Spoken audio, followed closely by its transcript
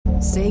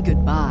Say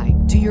goodbye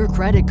to your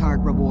credit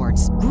card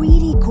rewards.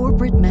 Greedy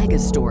corporate mega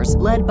stores,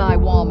 led by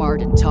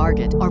Walmart and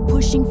Target, are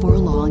pushing for a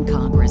law in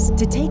Congress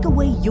to take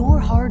away your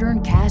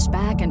hard-earned cash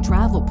back and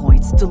travel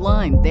points to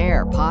line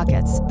their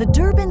pockets. The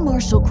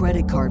Durbin-Marshall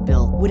credit card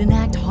bill would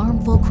enact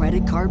harmful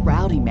credit card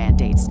routing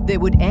mandates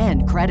that would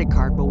end credit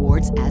card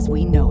rewards as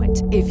we know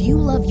it. If you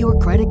love your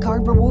credit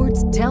card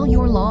rewards, tell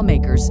your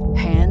lawmakers,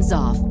 hands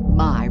off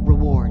my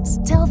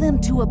rewards. Tell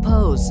them to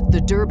oppose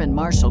the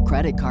Durbin-Marshall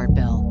credit card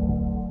bill.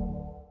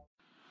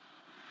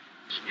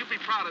 You'll be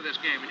proud of this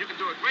game, and you can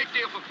do a great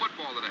deal for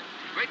football today.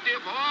 Great deal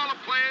for all the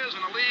players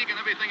in the league and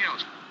everything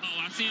else. Oh,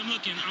 I see him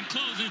looking. I'm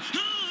closing.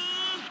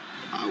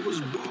 I was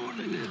born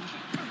in it,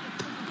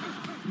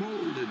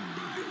 molded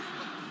by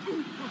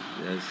it.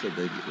 Yeah, I said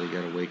they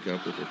got to wake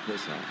up with their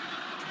piss out.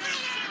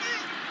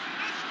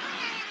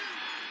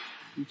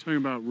 You talking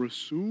about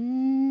Rasul?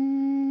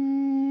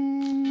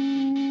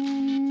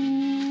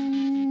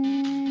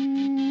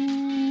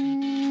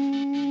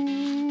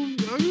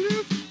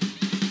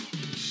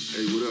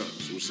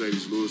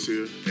 Mercedes Lewis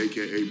here,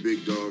 a.k.a.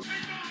 Big Dog.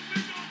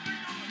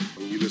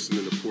 When you listen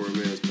to the Poor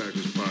Man's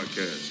Packers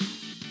podcast,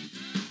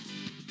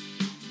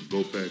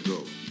 go Pack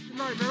Go.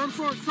 Tonight, man, I'm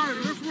so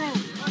excited. Let's roll.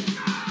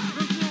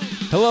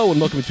 Hello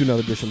and welcome to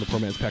another edition of the Poor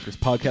Man's Packers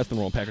podcast, the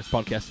Roll Packers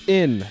podcast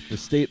in the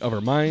state of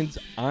our minds.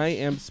 I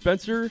am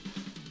Spencer,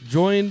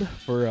 joined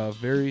for a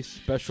very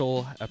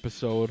special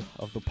episode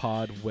of the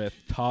pod with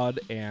Todd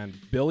and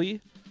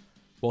Billy.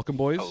 Welcome,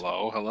 boys.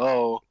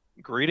 Hello.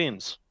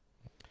 Greetings.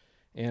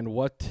 And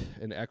what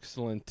an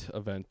excellent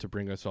event to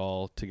bring us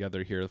all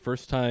together here. The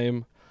first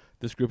time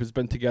this group has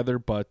been together,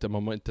 but a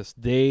momentous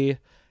day.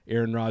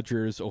 Aaron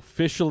Rodgers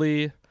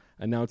officially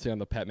announcing on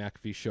the Pat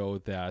McAfee show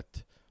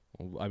that,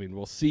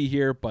 we'll see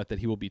here, but that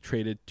he will be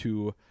traded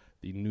to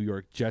the New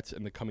York Jets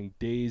in the coming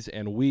days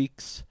and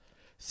weeks.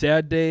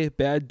 Sad day,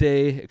 bad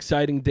day,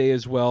 exciting day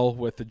as well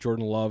with the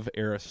Jordan Love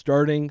era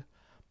starting,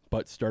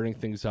 but starting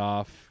things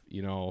off,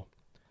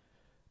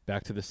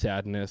 back to the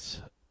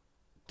sadness.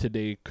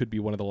 Today could be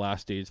one of the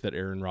last days that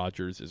Aaron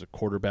Rodgers is a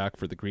quarterback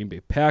for the Green Bay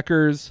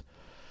Packers.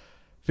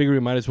 Figure we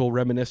might as well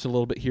reminisce a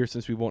little bit here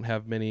since we won't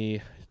have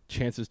many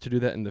chances to do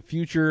that in the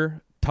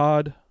future.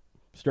 Todd,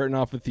 starting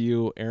off with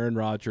you, Aaron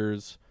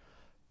Rodgers,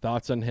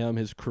 thoughts on him,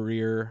 his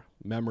career,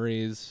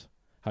 memories.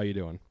 How you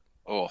doing?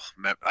 Oh,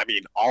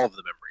 all of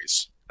the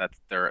memories.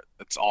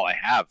 That's all I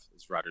have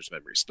is Rodgers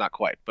memories. Not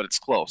quite, but it's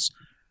close.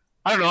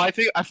 I don't know. I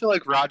feel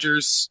like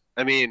Rodgers.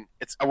 We're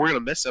gonna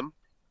miss him.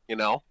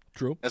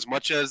 True. As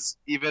much as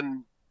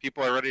even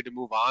people are ready to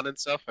move on and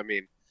stuff,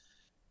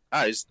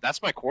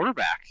 that's my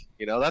quarterback.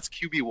 That's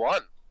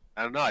QB1.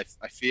 I don't know. I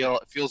feel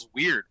it feels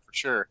weird for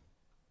sure.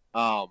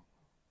 But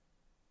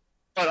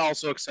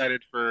also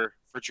excited for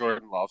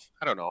Jordan Love.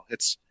 I don't know.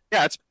 It's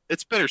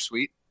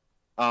bittersweet.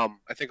 I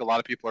think a lot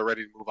of people are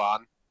ready to move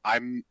on.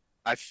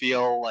 I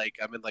feel like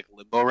I'm in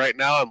limbo right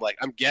now.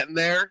 I'm getting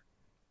there,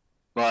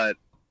 but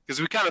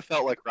because we kind of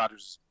felt like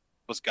Rodgers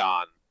was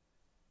gone.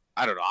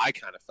 I don't know. I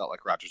kind of felt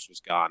like Rodgers was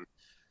gone,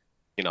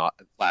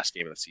 last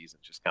game of the season.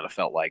 Just kind of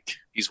felt like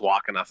he's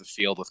walking off the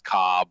field with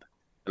Cobb.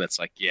 And it's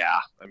like,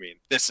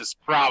 he's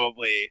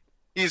probably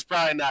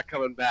not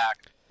coming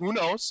back. Who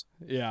knows?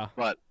 Yeah.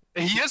 But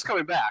he is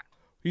coming back.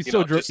 He's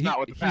so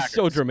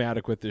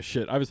dramatic with this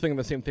shit. I was thinking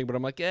the same thing, but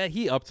I'm like,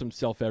 he ups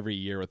himself every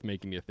year with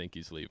making you think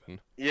he's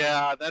leaving.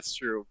 Yeah, that's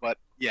true. But,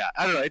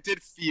 I don't know. It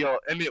did feel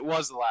 – it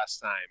was the last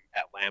time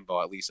at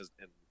Lambeau, at least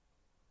in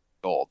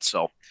gold.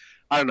 So,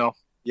 I don't know.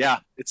 Yeah,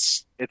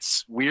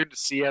 it's weird to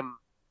see him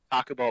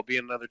talk about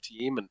being another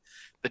team and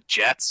the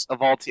Jets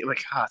of all teams.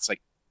 It's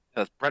like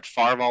Brett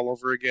Favre all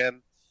over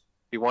again.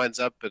 He winds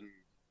up in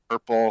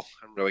purple.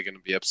 I'm really going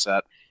to be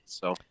upset.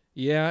 So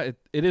yeah,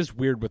 it is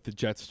weird with the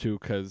Jets too,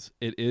 because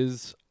it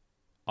is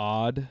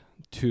odd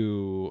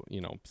to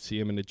see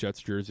him in a Jets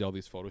jersey, all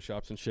these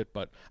photoshops and shit.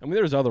 But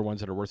there's other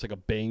ones that are worse, like a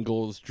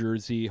Bengals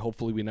jersey.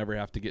 Hopefully, we never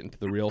have to get into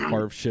the real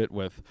Favre shit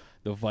with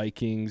the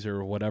Vikings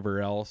or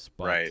whatever else.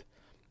 But right.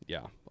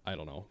 Yeah. I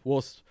don't know.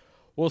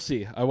 We'll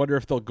see. I wonder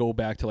if they'll go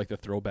back to the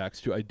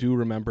throwbacks too. I do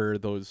remember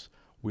those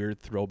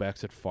weird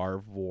throwbacks that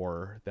Favre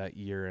wore that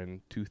year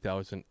in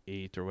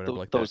 2008 or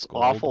whatever. Those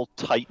awful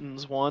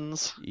Titans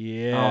ones.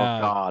 Yeah.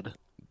 Oh God.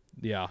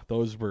 Yeah,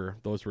 those were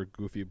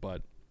goofy.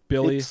 But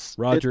Billy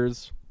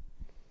Rodgers.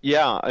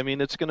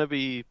 It's going to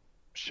be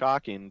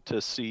shocking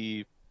to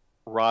see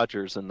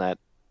Rodgers in that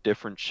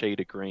different shade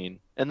of green,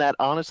 and that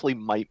honestly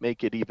might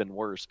make it even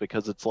worse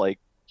because it's like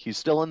he's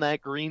still in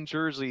that green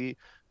jersey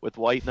with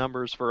white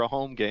numbers for a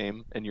home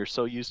game, and you're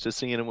so used to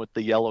seeing him with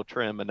the yellow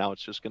trim, and now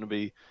it's just going to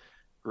be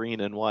green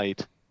and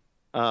white.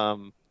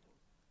 I've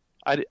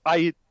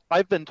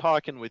been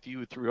talking with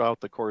you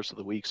throughout the course of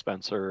the week,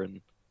 Spencer, and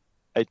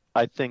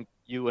I think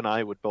you and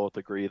I would both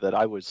agree that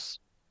I was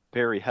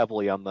very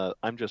heavily on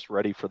I'm just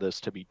ready for this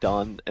to be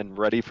done and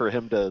ready for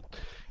him to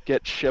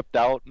get shipped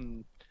out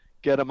and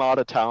get him out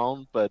of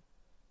town. But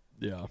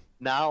yeah,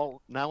 now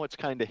it's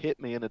kind of hit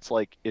me, and it's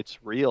like it's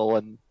real.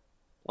 And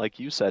like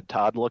you said,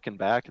 Todd, looking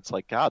back, it's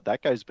like, God,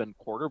 that guy's been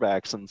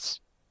quarterback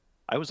since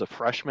I was a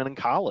freshman in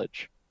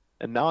college.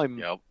 And now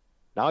I'm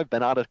now I've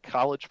been out of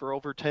college for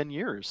over 10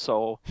 years.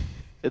 So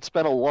it's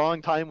been a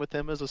long time with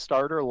him as a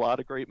starter. A lot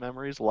of great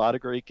memories, a lot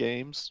of great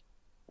games,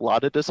 a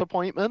lot of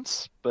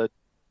disappointments. But,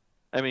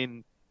 I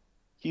mean,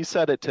 he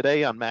said it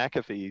today on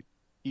McAfee.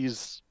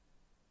 He's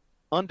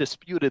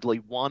undisputedly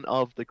one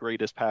of the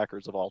greatest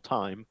Packers of all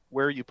time.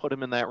 Where you put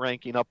him in that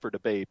ranking up for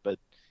debate, but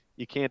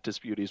you can't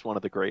dispute he's one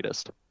of the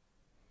greatest.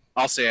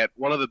 I'll say it,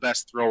 one of the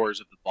best throwers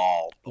of the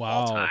ball of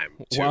all time.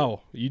 Too.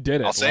 Wow, you did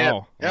it. I'll say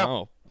it. Yeah.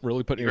 Wow,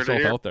 really putting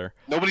yourself out there.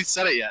 Nobody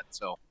said it yet,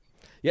 so.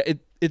 Yeah,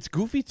 it's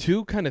goofy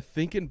too, kind of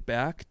thinking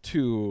back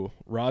to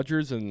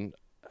Rodgers, and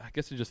I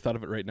guess I just thought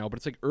of it right now, but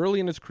it's like early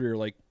in his career,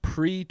 like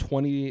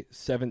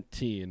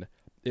pre-2017,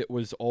 it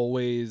was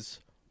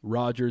always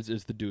Rodgers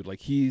is the dude.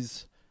 Like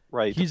he's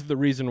the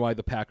reason why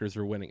the Packers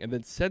are winning. And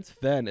then since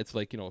then, it's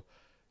like,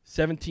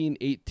 17,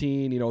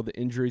 18, the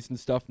injuries and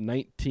stuff,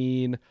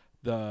 19,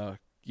 the,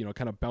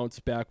 kind of bounce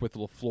back with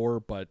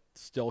LaFleur, but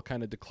still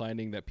kind of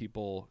declining that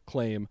people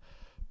claim.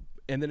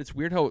 And then it's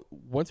weird how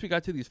once we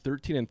got to these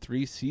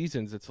 13-3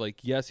 seasons, it's like,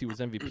 yes, he was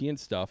MVP and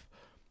stuff,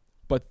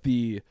 but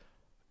the,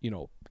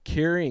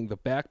 carrying the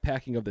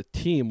backpacking of the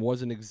team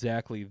wasn't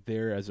exactly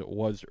there as it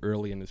was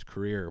early in his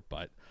career.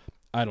 But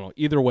I don't know.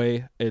 Either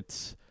way,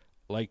 it's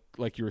like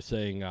you were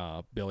saying,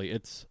 Billy,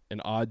 it's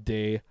an odd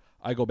day.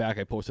 I go back,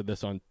 I posted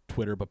this on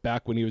Twitter, but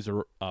back when he was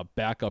a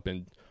backup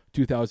in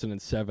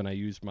 2007, I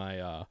used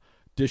my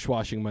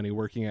dishwashing money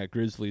working at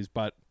Grizzlies,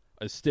 bought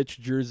a Stitch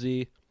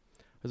jersey.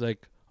 I was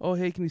like, oh,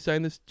 hey, can you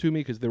sign this to me?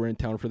 Because they were in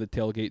town for the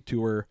tailgate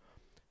tour.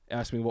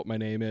 Asked me what my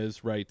name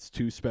is, writes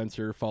to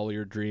Spencer, follow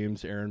your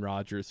dreams, Aaron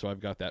Rodgers. So I've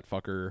got that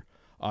fucker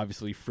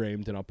obviously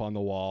framed and up on the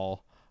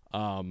wall.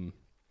 And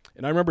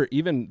I remember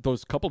even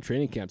those couple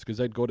training camps, because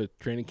I'd go to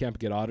training camp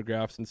and get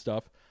autographs and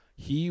stuff.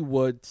 He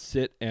would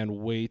sit and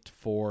wait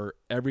for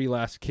every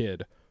last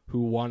kid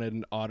who wanted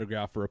an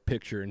autograph or a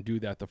picture and do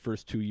that the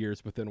first 2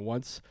 years. But then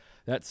once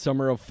that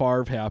summer of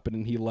Favre happened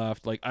and he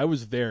left, like I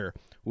was there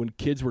when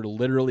kids were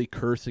literally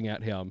cursing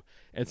at him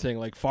and saying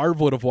like Favre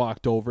would have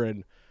walked over.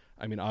 And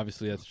I mean,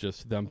 obviously that's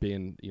just them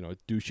being,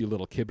 a douchey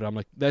little kid, but I'm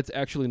like, that's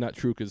actually not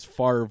true, because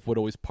Favre would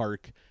always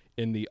park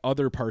in the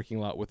other parking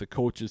lot with the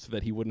coaches so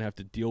that he wouldn't have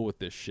to deal with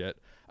this shit.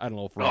 I don't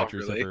know if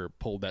Rodgers ever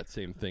pulled that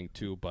same thing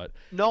too, but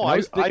no,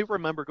 I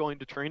remember going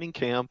to training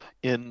camp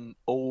in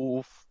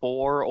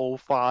 04,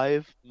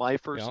 05, my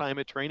first time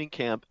at training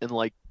camp, and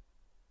like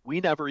we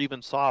never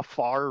even saw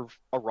Favre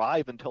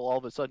arrive until all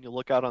of a sudden you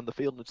look out on the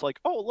field and it's like,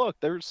 oh look,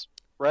 there's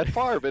Brett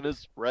Favre in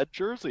his red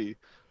jersey.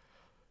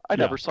 I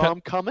never saw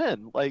him come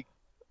in. Like,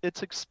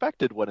 it's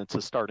expected when it's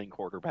a starting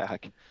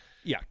quarterback.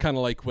 Yeah, kind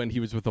of like when he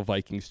was with the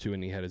Vikings too,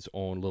 and he had his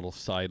own little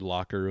side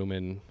locker room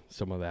and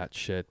some of that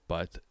shit.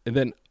 And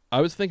then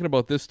I was thinking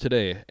about this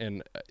today,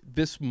 and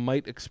this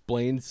might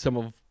explain some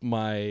of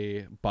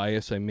my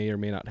bias I may or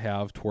may not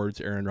have towards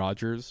Aaron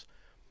Rodgers.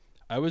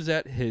 I was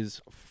at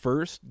his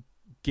first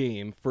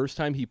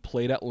time he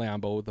played at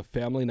Lambeau, the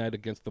family night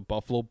against the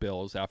Buffalo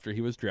Bills after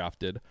he was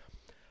drafted.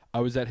 I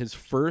was at his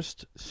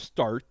first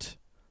start,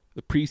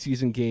 the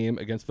preseason game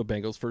against the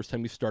Bengals, first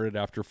time he started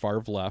after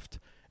Favre left.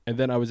 And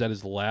then I was at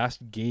his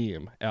last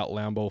game at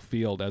Lambeau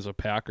Field as a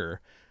Packer.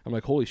 I'm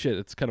like, holy shit,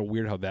 it's kind of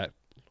weird how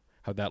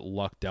that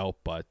lucked out,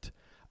 but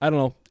I don't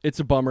know.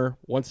 It's a bummer.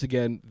 Once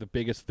again, the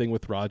biggest thing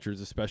with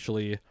Rodgers,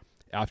 especially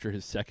after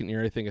his second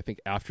year, I think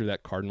after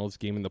that Cardinals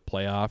game in the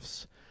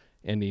playoffs,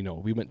 and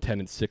we went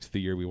 10-6 the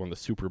year we won the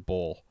Super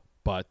Bowl,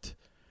 but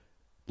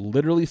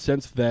literally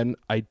since then,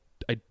 I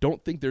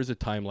don't think there's a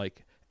time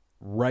like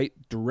right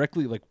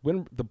directly like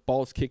when the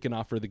ball's kicking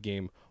off for the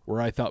game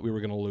where I thought we were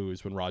going to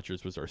lose when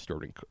Rodgers was our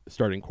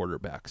starting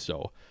quarterback.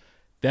 So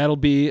that'll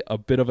be a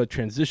bit of a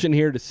transition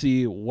here to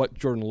see what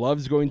Jordan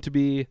Love's going to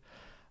be.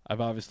 I've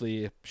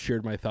obviously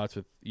shared my thoughts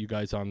with you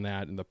guys on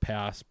that in the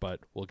past, but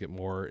we'll get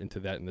more into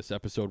that in this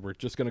episode. We're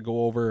just going to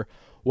go over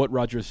what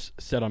Rodgers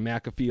said on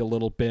McAfee a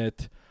little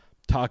bit,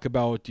 talk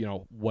about,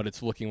 what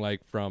it's looking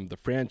like from the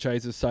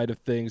franchise's side of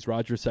things,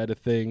 Rodgers' side of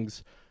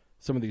things,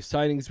 some of these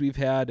signings we've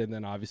had, and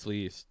then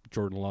obviously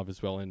Jordan Love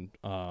as well. And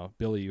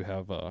Billy, you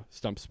have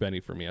Stump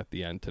Spenny for me at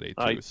the end today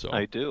too.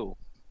 I do.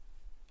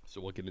 So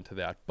we'll get into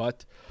that.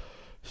 But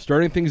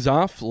starting things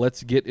off,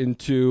 let's get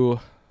into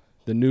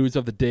the news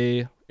of the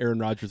day. Aaron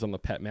Rodgers on the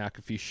Pat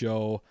McAfee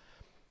show.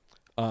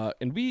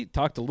 And we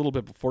talked a little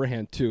bit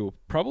beforehand too.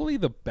 Probably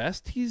the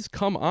best he's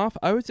come off.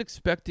 I was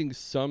expecting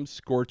some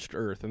scorched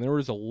earth, and there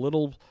was a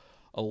little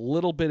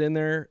bit in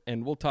there,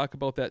 and we'll talk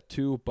about that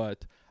too,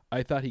 but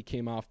I thought he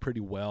came off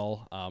pretty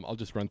well. I'll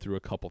just run through a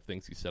couple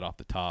things he said off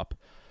the top.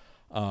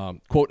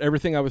 Quote,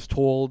 everything I was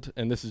told,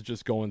 and this is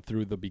just going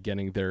through the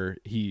beginning there,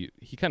 he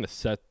kind of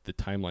set the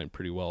timeline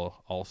pretty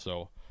well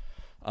also.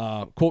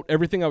 Quote,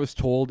 everything I was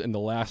told in the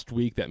last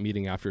week, that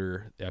meeting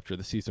after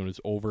the season was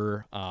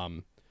over,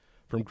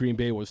 from Green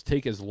Bay was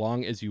take as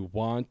long as you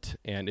want,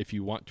 and if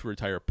you want to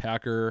retire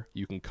Packer,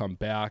 you can come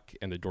back,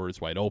 and the door is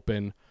wide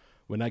open.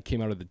 When I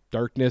came out of the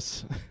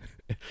darkness...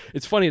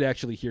 It's funny to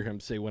actually hear him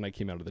say when I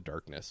came out of the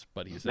darkness,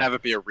 but he's have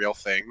it be a real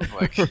thing.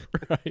 Like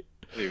right.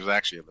 He was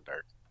actually in the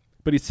dark.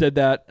 But he said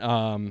that,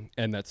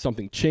 and that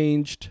something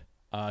changed.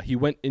 He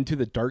went into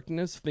the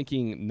darkness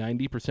thinking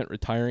 90%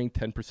 retiring,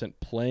 10%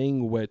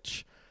 playing,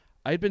 which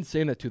I'd been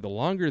saying that too. The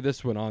longer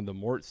this went on, the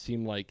more it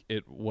seemed like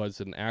it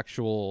was an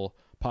actual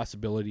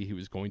possibility he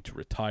was going to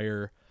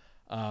retire.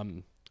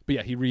 But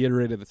yeah, he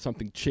reiterated that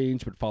something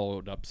changed, but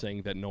followed up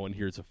saying that no one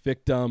here is a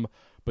victim,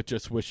 but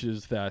just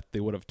wishes that they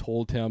would have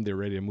told him they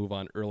were ready to move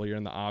on earlier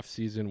in the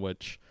offseason,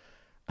 which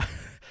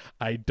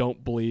I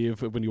don't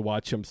believe. When you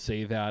watch him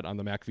say that on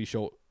the McAfee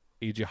show,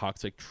 AJ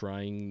Hawk's like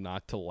trying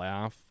not to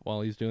laugh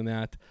while he's doing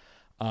that.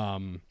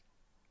 But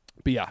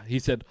yeah, he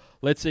said,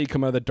 let's say you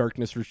come out of the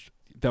darkness.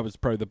 That was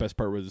probably the best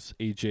part, was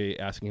AJ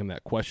asking him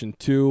that question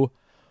too,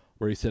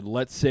 where he said,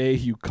 let's say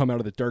you come out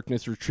of the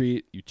darkness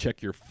retreat, you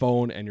check your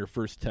phone, and your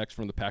first text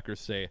from the Packers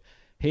say,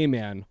 hey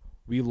man,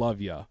 we love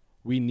you.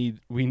 We need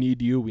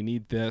you. We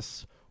need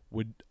this.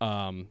 Would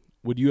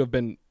you have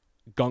been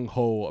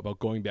gung-ho about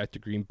going back to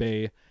Green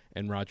Bay?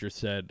 And Rodgers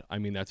said, I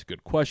mean, that's a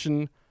good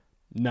question.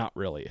 Not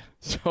really.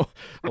 So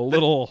a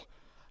little,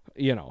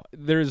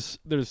 there's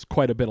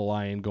quite a bit of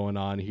lying going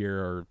on here,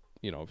 or,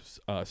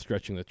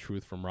 stretching the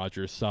truth from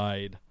Rodgers'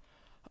 side.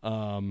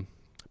 But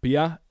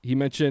yeah, he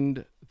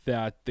mentioned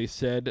that they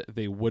said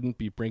they wouldn't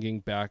be bringing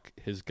back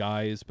his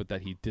guys, but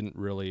that didn't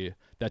really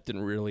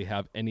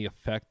have any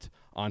effect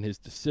on his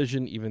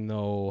decision, even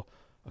though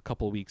a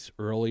couple of weeks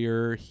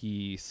earlier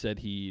he said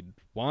he'd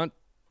want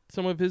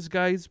some of his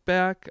guys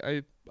back.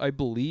 I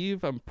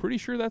believe, I'm pretty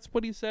sure that's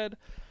what he said.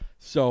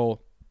 So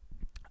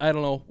I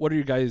don't know. What are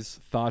your guys'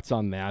 thoughts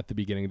on that at the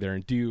beginning there?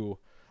 And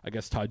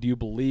Todd, do you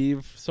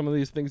believe some of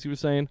these things he was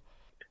saying?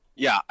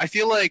 Yeah, I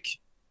feel like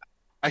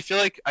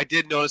I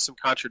did notice some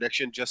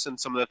contradiction just in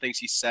some of the things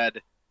he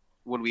said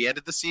when we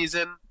ended the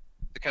season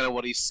to kind of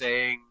what he's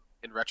saying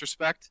in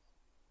retrospect.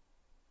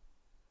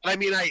 I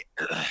mean, I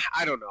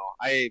don't know.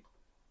 I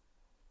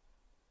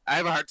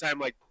have a hard time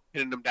like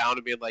pinning him down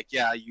and being like,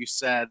 yeah, you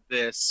said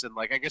this, and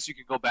like I guess you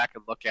could go back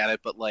and look at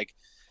it, but like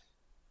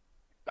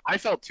I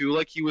felt too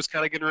like he was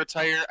kind of going to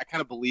retire. I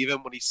kind of believe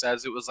him when he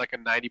says it was like a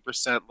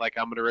 90% like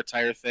I'm going to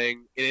retire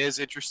thing. It is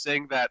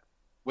interesting that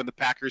when the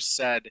Packers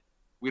said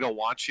we don't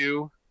want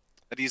you,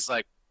 that he's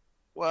like,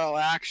 well,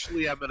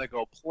 actually, I'm going to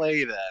go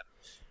play then.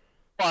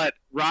 But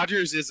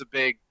Rodgers is a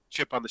big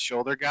chip on the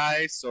shoulder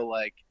guy, so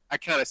like I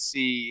kind of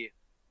see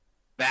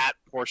that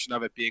portion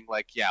of it being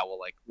like, yeah, well,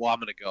 I'm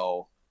going to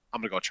go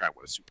try and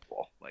win a Super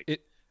Bowl.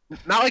 Like,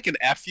 not like an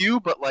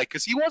FU, but like,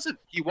 because he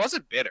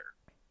wasn't bitter,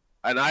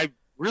 and I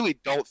really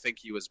don't think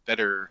he was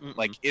bitter,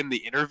 like in the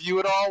interview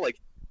at all. Like,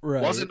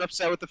 wasn't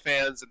upset with the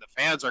fans, and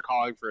the fans are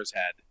calling for his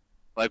head.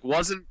 Like,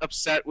 wasn't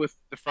upset with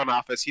the front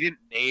office. He didn't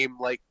name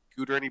like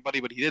Good or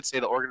anybody, but he did say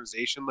the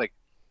organization like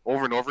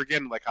over and over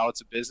again, like how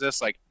it's a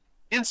business. Like,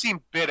 didn't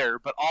seem bitter,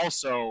 but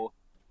also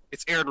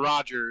it's Aaron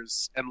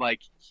Rodgers, and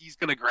like he's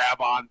gonna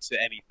grab onto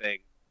anything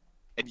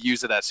and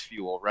use it as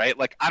fuel, right?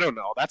 Like, I don't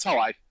know. That's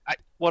how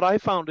what I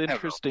found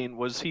interesting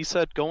was he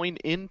said going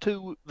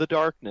into the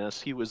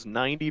darkness, he was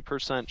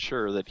 90%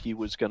 sure that he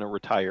was going to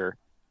retire.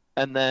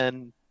 And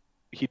then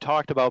he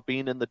talked about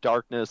being in the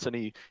darkness, and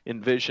he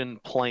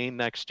envisioned playing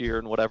next year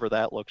and whatever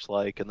that looks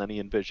like. And then he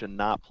envisioned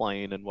not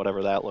playing and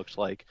whatever that looks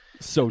like.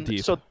 So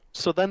deep.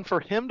 So then for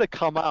him to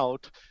come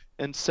out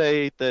and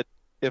say that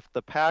if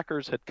the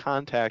Packers had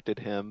contacted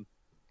him,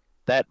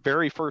 that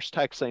very first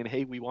text saying,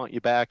 hey, we want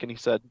you back. And he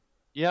said,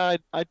 yeah,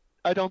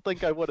 I don't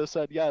think I would have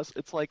said yes.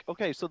 It's like,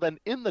 okay, so then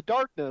in the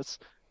darkness,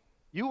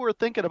 you were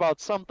thinking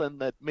about something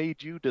that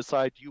made you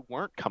decide you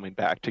weren't coming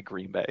back to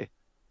Green Bay.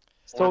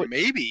 So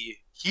maybe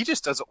he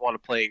just doesn't want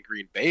to play in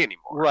Green Bay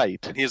anymore.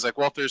 Right. And he's like,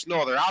 well, if there's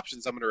no other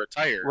options, I'm going to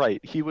retire.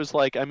 Right. He was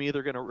like, I'm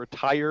either going to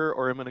retire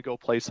or I'm going to go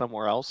play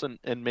somewhere else.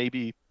 And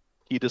maybe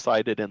he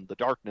decided in the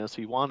darkness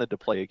he wanted to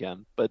play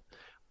again. But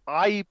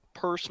I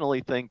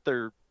personally think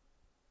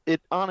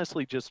it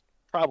honestly just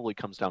probably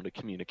comes down to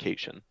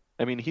communication.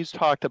 I mean, he's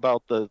talked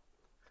about the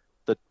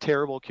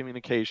terrible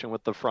communication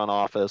with the front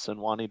office and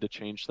wanting to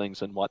change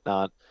things and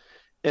whatnot.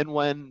 And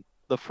when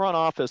the front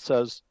office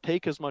says,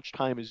 take as much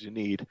time as you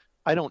need,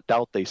 I don't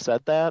doubt they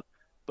said that,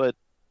 but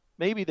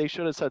maybe they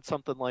should have said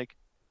something like,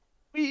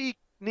 we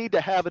need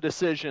to have a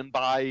decision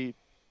by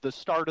the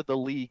start of the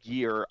league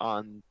year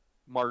on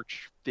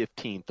March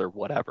 15th or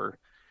whatever.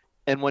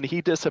 And when he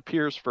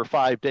disappears for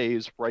 5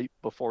 days right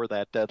before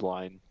that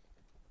deadline,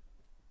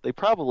 they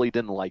probably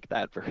didn't like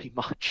that very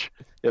much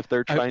if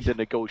they're trying to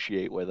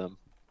negotiate with him.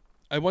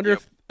 I wonder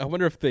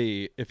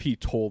if he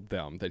told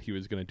them that he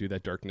was going to do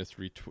that darkness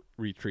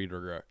retreat,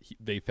 or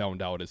they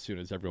found out as soon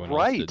as everyone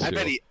else did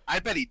too. I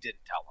bet he didn't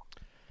tell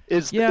them.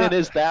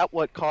 Is that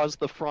what caused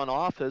the front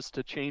office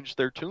to change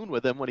their tune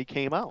with him when he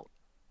came out?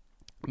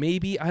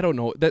 Maybe, I don't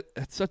know.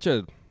 That's such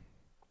a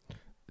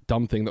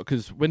dumb thing though,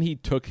 because when he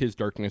took his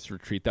darkness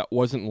retreat, that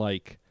wasn't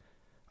like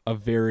a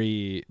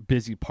very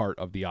busy part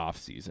of the off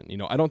season.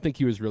 I don't think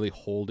he was really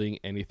holding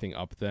anything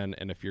up then.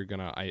 And if you're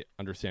gonna, I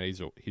understand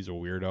he's a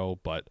weirdo,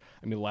 but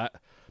I mean,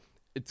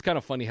 it's kind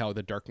of funny how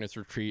the darkness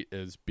retreat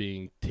is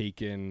being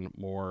taken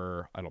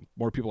more.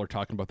 More people are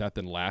talking about that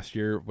than last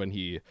year when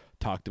he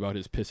talked about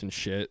his piss and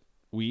shit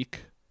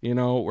week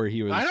where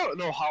he was. I don't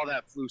know how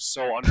that flew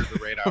so under the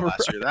radar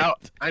last year.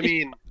 I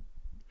mean,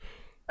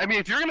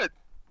 if you're gonna,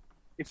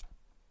 if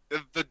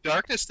the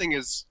darkness thing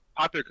is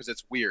popular because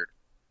it's weird,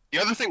 the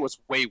other thing was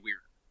way weird.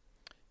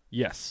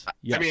 Yes.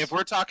 I mean, if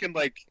we're talking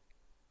like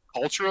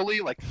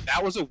culturally, like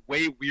that was a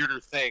way weirder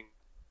thing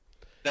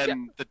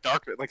than the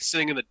dark, like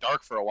sitting in the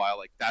dark for a while.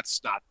 Like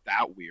that's not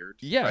that weird,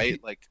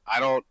 right? Like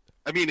I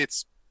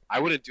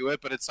wouldn't do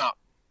it, but it's not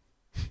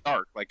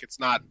dark. Like it's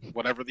not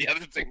whatever the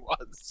other thing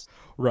was.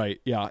 Right.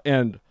 Yeah.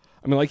 And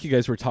I mean, like you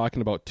guys were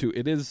talking about too,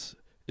 it's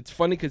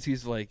funny because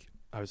he's like,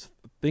 I was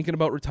thinking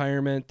about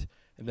retirement,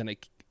 and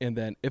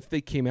then if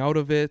they came out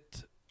of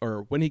it,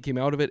 or when he came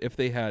out of it, if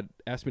they had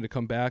asked me to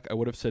come back, I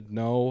would have said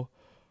no.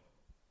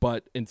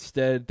 But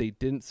instead, they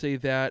didn't say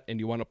that, and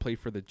you want to play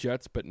for the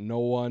Jets, but no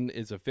one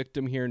is a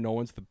victim here. No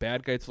one's the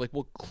bad guy. It's like,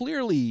 well,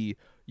 clearly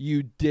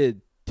you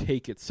did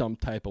take it some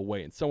type of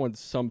way, and someone's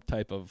some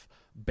type of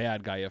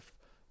bad guy if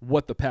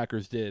what the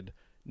Packers did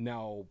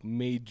now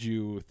made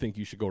you think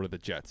you should go to the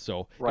Jets.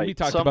 So and we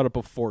talked about it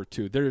before,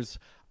 too.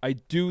 I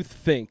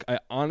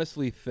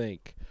honestly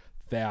think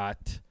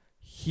that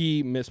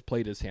he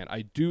misplayed his hand.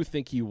 I do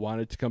think he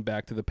wanted to come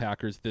back to the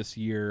Packers this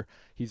year.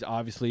 He's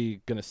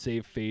obviously going to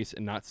save face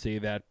and not say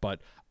that, but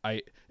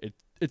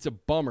it's a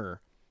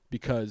bummer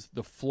because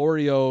the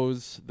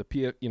Florios,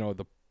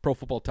 the Pro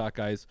Football Talk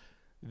guys,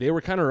 they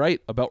were kind of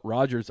right about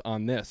Rodgers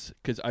on this,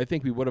 because I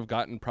think we would have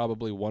gotten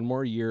probably one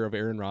more year of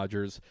Aaron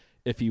Rodgers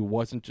if he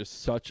wasn't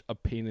just such a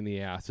pain in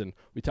the ass. And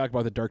we talk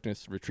about the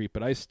darkness retreat,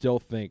 but I still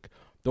think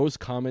those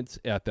comments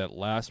at that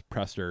last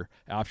presser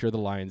after the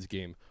Lions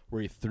game,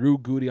 where he threw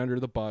Goody under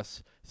the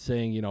bus,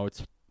 saying,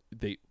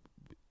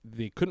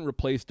 they couldn't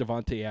replace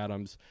Devontae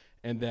Adams,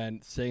 and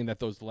then saying that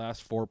those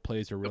last 4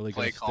 plays are really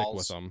going to stick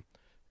with them.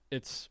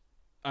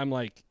 I'm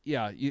like,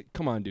 yeah,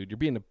 come on, dude, you're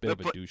being a bit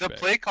of a douchebag. The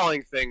play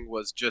calling thing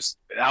was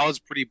that was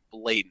pretty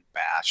blatant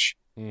bash,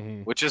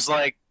 which is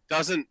like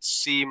doesn't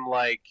seem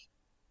like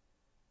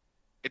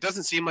your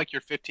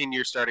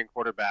 15-year starting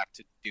quarterback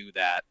to do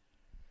that.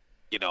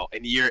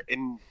 In year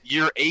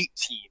 18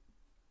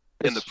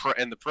 in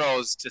the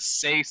pros, to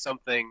say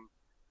something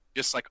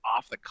just like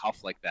off the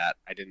cuff like that,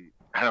 I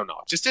don't know.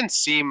 It just didn't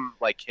seem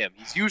like him.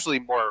 He's usually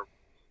more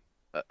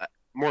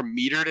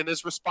metered in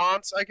his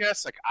response, I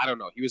guess. Like, I don't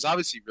know. He was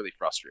obviously really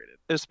frustrated.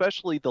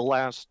 Especially the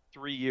last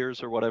 3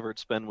 years or whatever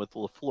it's been with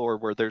LaFleur,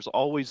 where there's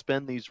always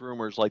been these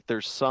rumors, like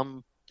there's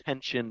some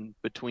tension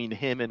between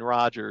him and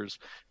Rodgers.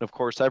 And of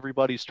course,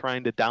 everybody's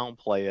trying to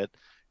downplay it.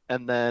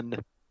 And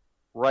then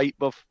right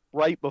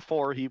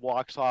before he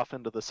walks off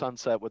into the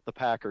sunset with the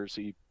Packers,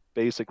 he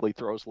basically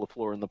throws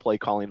LaFleur and the play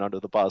calling under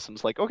the bus. And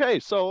it's like, okay,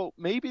 so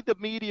maybe the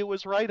media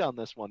was right on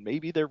this one.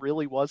 Maybe there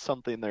really was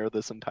something there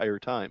this entire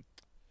time.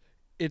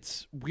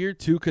 It's weird,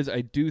 too, because I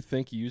do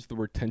think you used the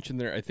word tension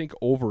there. I think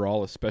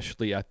overall,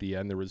 especially at the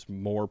end, there was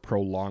more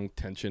prolonged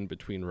tension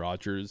between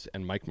Rodgers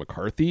and Mike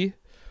McCarthy.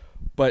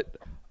 But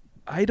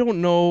I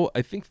don't know.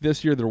 I think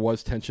this year there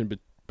was tension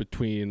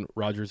between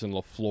Rodgers and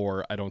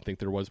LaFleur. I don't think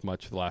there was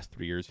much the last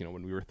 3 years,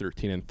 when we were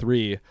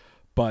 13-3.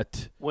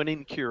 But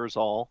winning cures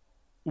all.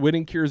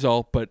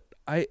 But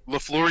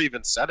LaFleur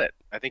even said it.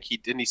 I think he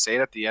say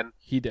it at the end.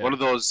 He did. One of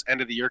those end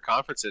of the year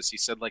conferences. He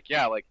said,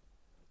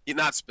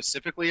 not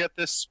specifically at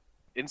this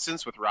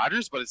instance with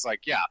Rodgers, but it's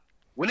like, yeah,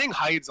 winning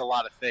hides a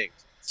lot of things.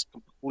 It's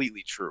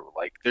completely true.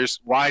 Like,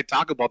 why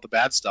talk about the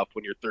bad stuff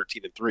when you're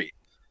 13-3?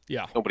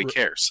 Yeah, nobody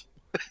cares.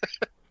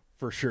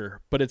 For sure.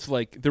 But it's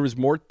like there was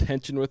more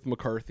tension with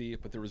McCarthy,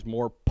 but there was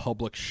more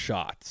public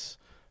shots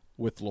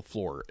with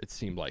LaFleur. It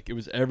seemed like it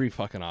was every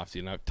fucking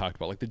offseason. I've talked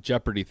about the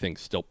Jeopardy thing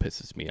still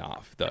pisses me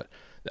off.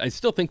 I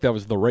still think that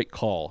was the right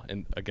call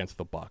against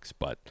the Bucs,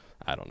 but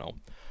I don't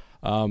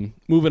know.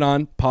 Moving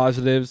on,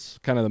 positives,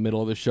 kind of the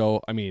middle of the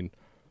show. I mean,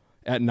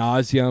 at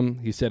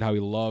nauseum, he said how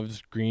he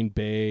loves Green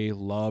Bay,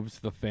 loves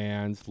the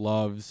fans,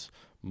 loves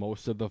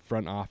most of the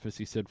front office.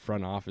 He said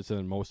front office, and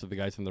then most of the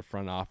guys in the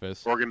front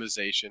office.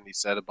 Organization, he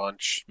said a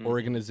bunch.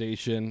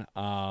 Organization.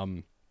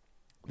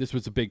 This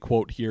was a big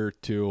quote here,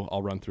 too.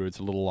 I'll run through it. It's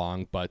a little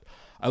long, but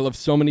I love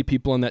so many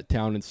people in that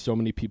town and so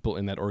many people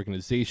in that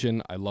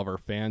organization. I love our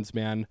fans,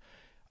 man.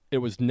 It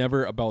was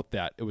never about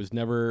that. It was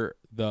never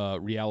the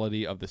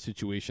reality of the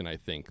situation, I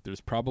think. There's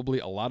probably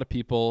a lot of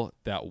people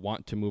that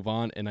want to move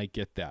on, and I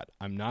get that.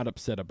 I'm not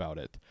upset about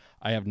it.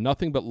 I have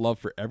nothing but love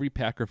for every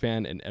Packer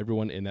fan and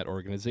everyone in that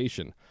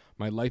organization.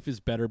 My life is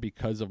better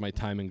because of my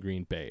time in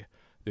Green Bay.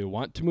 They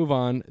want to move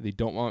on. They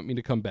don't want me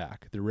to come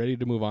back. They're ready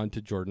to move on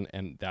to Jordan,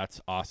 and that's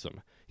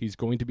awesome. He's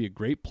going to be a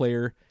great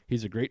player.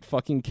 He's a great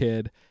fucking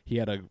kid. He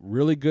had a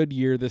really good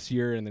year this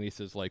year, and then he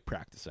says,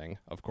 practicing,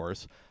 of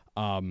course.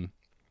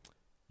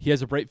 He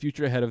has a bright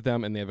future ahead of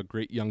them, and they have a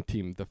great young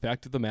team. The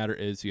fact of the matter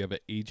is you have an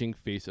aging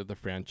face of the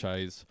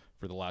franchise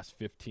for the last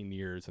 15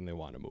 years, and they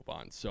want to move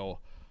on. So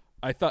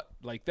I thought,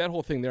 that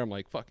whole thing there, I'm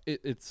like, fuck,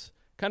 it's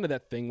kind of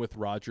that thing with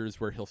Rodgers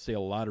where he'll say a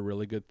lot of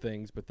really good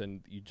things, but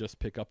then you just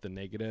pick up the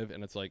negative,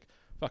 and it's like,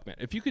 fuck, man,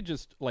 if you could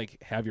just,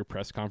 have your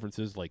press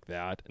conferences like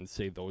that and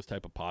say those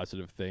type of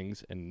positive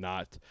things and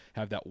not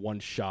have that one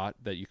shot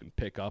that you can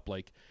pick up,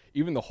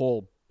 even the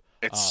whole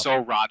It's so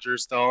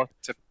Rodgers though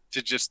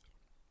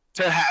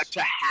to have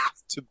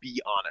to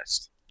be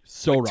honest.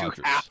 So like,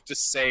 Rodgers to have to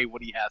say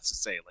what he has to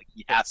say. Like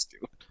he has to.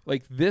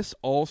 Like this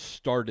all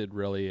started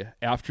really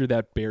after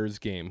that Bears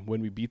game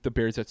when we beat the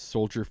Bears at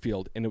Soldier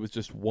Field, and it was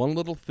just one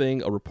little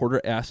thing. A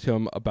reporter asked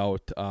him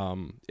about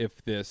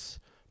if this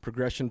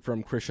progression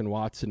from Christian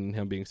Watson and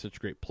him being such a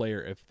great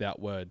player, if that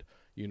would,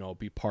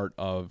 be part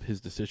of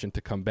his decision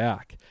to come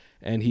back.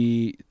 And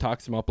he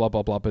talks him up, blah,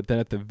 blah, blah. But then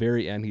at the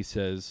very end, he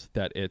says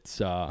that it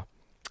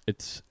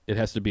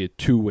has to be a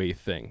two-way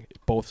thing.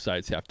 Both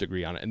sides have to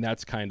agree on it. And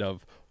that's kind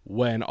of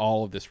when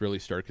all of this really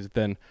started. Because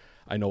then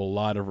I know a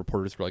lot of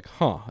reporters were like,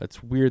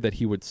 it's weird that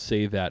he would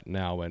say that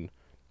now. And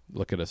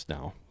look at us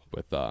now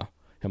with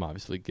him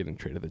obviously getting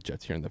traded to the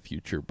Jets here in the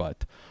future.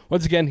 But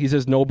once again, he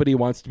says nobody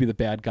wants to be the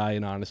bad guy.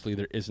 And honestly,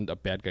 there isn't a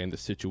bad guy in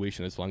this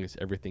situation as long as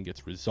everything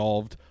gets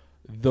resolved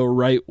the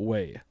right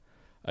way.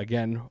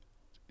 Again,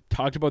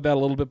 talked about that a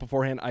little bit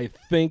beforehand. I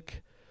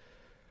think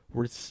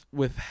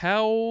with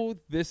how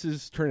this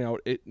is turning out,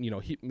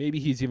 maybe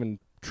he's even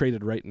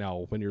traded right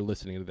now when you're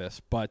listening to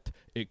this, but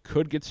it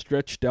could get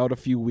stretched out a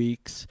few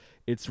weeks.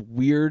 It's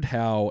weird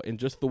how, and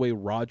just the way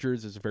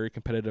Rodgers is a very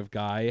competitive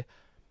guy,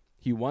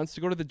 he wants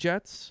to go to the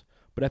Jets,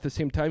 but at the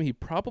same time, he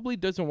probably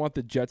doesn't want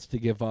the Jets to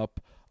give up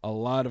a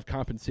lot of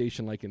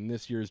compensation like in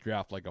this year's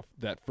draft, like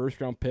that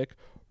first-round pick.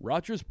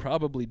 Rodgers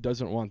probably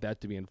doesn't want that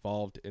to be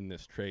involved in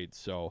this trade,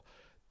 so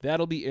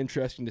that'll be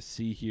interesting to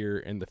see here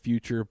in the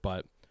future,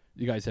 but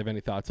you guys have any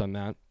thoughts on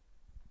that?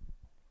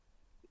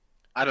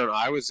 I don't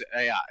know.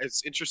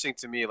 It's interesting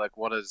to me, like,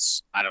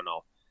 I don't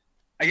know.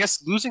 I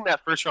guess losing that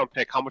first-round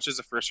pick, how much does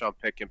a first-round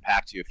pick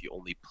impact you if you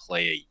only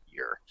play a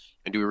year?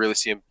 And do we really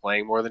see him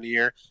playing more than a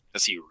year?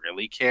 Does he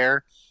really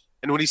care?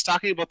 And when he's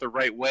talking about the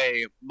right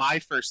way, my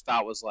first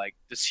thought was like,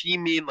 does he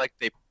mean like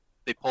they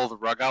pull the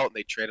rug out and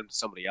they trade him to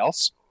somebody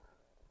else?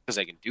 Because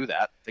they can do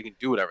that. They can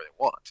do whatever they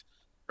want,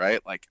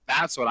 right? Like,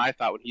 that's what I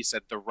thought when he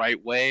said the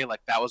right way.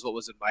 Like, that was what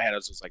was in my head. I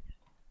was just like,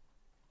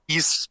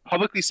 he's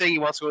publicly saying he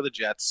wants to go to the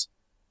Jets.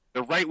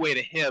 The right way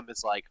to him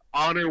is like,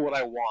 honor what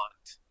I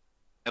want,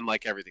 and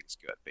like everything's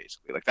good,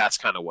 basically. Like, that's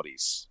kind of what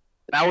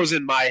that was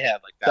in my head.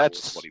 Like,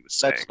 was what he was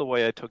saying. That's the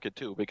way I took it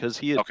too, because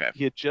he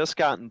had just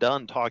gotten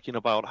done talking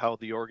about how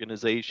the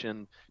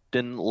organization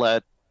didn't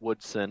let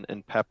Woodson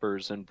and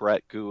Peppers and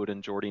Brett Good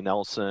and Jordy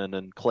Nelson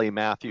and Clay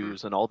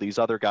Matthews and all these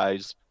other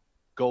guys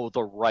go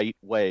the right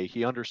way.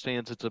 He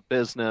understands it's a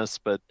business,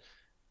 but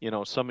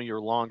some of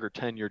your longer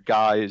tenured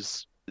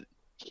guys,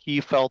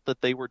 he felt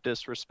that they were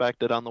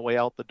disrespected on the way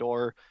out the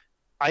door.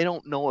 I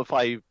don't know if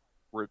I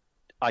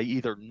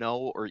either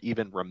know or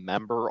even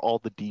remember all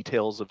the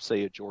details of,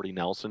 say, a Jordy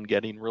Nelson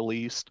getting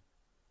released.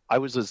 I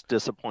was as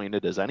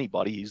disappointed as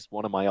anybody. He's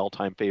one of my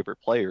all-time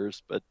favorite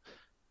players, but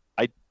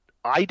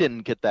I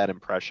didn't get that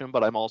impression,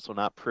 but I'm also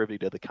not privy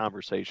to the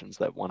conversations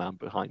that went on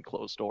behind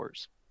closed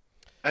doors.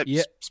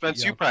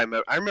 Spence, you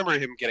probably I remember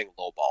him getting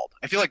lowballed.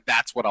 I feel like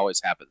that's what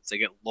always happens. They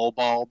get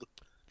lowballed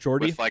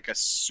Jordy with like a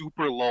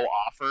super low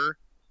offer.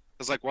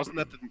 Because like, wasn't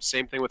that the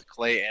same thing with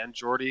Clay and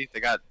Jordy? They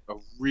got a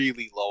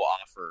really low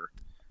offer,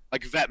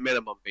 like vet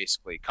minimum,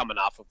 basically coming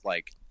off of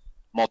like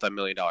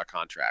multi-million-dollar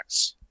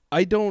contracts.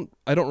 I don't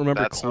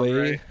remember Clay.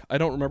 Right? I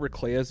don't remember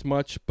Clay as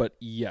much, but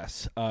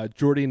yes,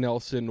 Jordy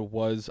Nelson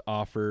was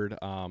offered.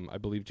 I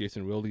believe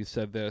Jason Wilde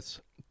said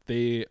this.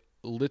 They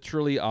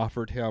literally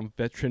offered him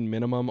veteran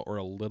minimum or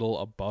a little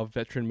above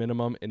veteran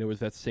minimum, and it was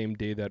that same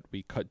day that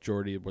we cut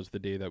Jordy. It was the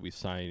day that we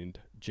signed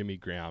Jimmy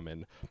Graham,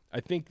 and I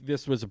think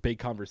this was a big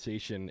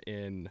conversation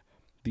in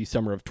the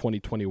summer of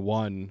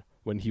 2021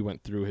 when he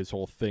went through his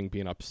whole thing,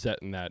 being upset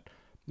in that.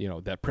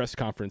 That press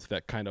conference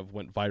that kind of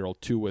went viral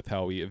too with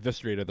how he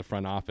eviscerated the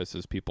front office,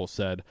 as people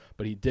said,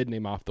 but he did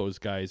name off those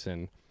guys.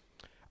 And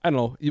I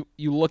don't know,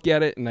 you look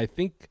at it and I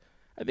think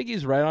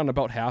he's right on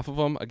about half of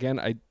them.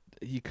 Again,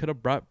 he could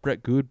have brought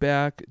Brett Good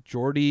back.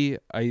 Jordy,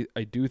 I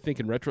do think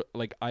in retro,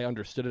 like I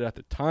understood it at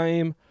the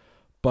time,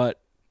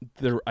 but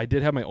I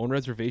did have my own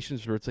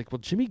reservations where it's like, well,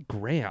 Jimmy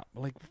Graham,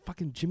 like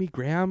fucking Jimmy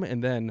Graham.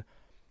 And then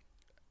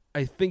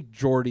I think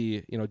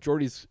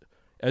Jordy's,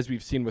 as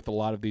we've seen with a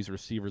lot of these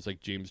receivers like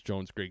James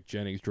Jones, Greg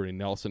Jennings, Jordy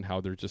Nelson, how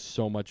they're just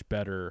so much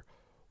better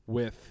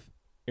with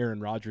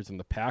Aaron Rodgers and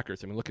the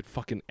Packers. I mean, look at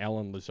fucking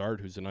Alan Lazard,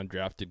 who's an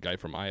undrafted guy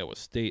from Iowa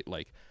State.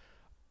 Like,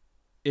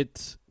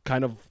 it's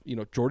kind of,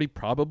 Jordy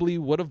probably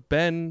would have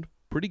been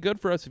pretty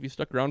good for us if he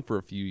stuck around for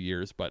a few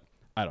years, but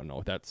I don't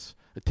know. That's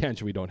a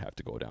tangent we don't have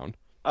to go down.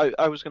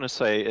 I was going to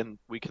say, and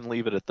we can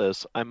leave it at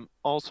this, I'm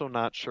also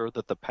not sure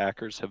that the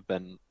Packers have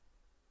been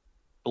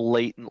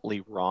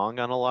blatantly wrong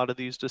on a lot of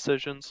these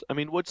decisions. I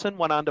mean, Woodson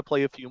went on to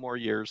play a few more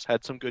years,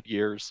 had some good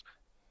years.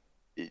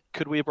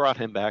 Could we have brought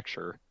him back?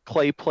 Sure.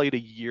 Clay played a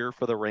year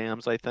for the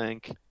Rams, I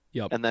think,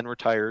 and then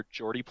retired.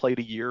 Jordy played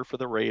a year for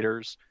the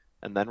Raiders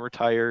and then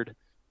retired.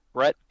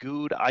 Brett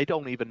Good, I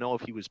don't even know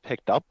if he was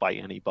picked up by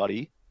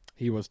anybody.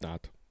 He was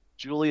not.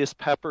 Julius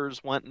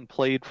Peppers went and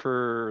played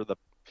for the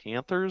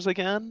Panthers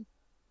again.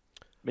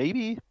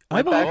 Maybe.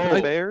 Went back to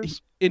the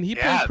Bears. And he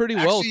played pretty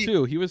well,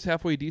 too. He was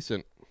halfway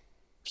decent.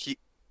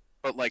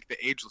 but like the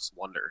ageless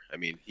wonder. I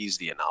mean, he's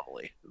the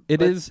anomaly.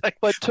 It is,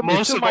 but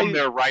most of them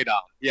they're right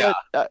on. Yeah.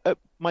 But,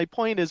 my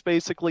point is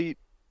basically,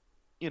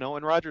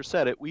 and Rodgers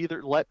said it. We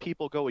either let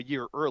people go a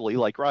year early,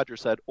 like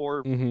Rodgers said,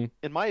 or in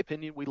my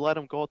opinion, we let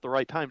them go at the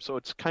right time. So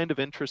it's kind of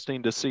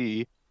interesting to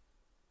see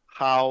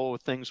how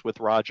things with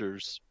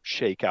Rodgers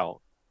shake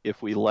out.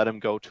 If we let him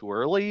go too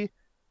early,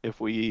 if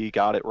we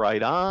got it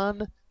right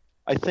on,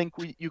 I think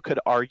you could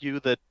argue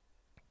that,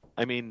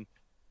 I mean,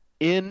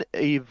 in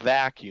a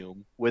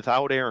vacuum,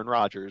 without Aaron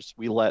Rodgers,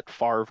 we let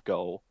Favre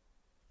go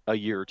a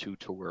year or two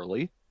too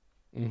early.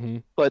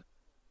 But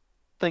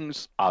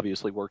things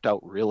obviously worked out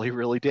really,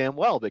 really damn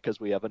well because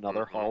we have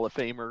another Hall of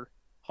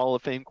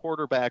Fame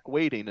quarterback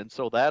waiting. And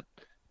so that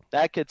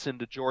gets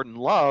into Jordan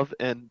Love,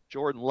 and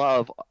Jordan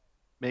Love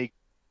makes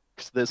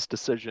this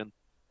decision,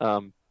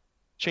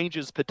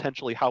 changes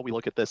potentially how we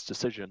look at this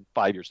decision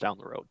 5 years down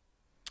the road.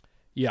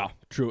 Yeah,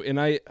 true. And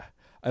I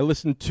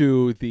listened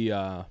to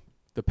the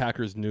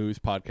Packers News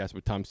podcast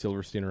with Tom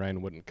Silverstein and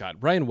Ryan Wood. And God,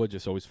 Ryan Wood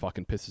just always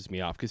fucking pisses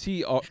me off because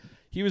he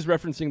was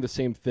referencing the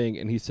same thing,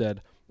 and he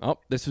said, "Oh,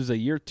 this was a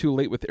year too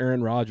late with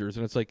Aaron Rodgers,"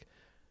 and it's like,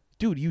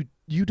 dude,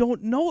 you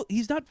don't know,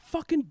 he's not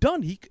fucking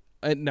done.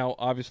 And now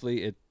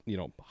obviously it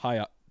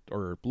high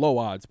or low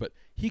odds, but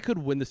he could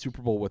win the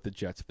Super Bowl with the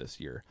Jets this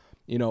year.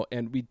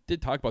 And we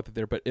did talk about that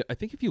there, but I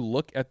think if you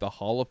look at the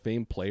Hall of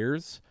Fame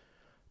players,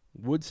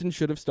 Woodson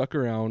should have stuck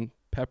around.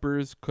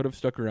 Peppers could have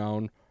stuck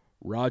around.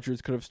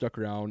 Rodgers could have stuck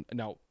around.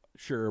 Now,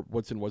 sure,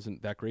 Woodson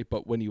wasn't that great,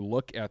 but when you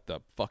look at the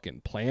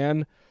fucking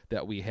plan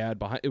that we had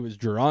behind, it was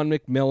Jerron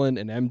McMillan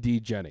and M.D.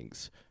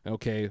 Jennings.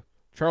 Okay,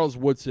 Charles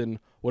Woodson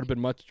would have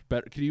been much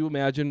better. Can you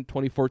imagine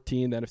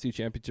 2014, the NFC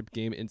Championship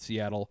game in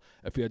Seattle,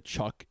 if we had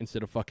Chuck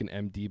instead of fucking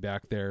M.D.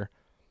 back there?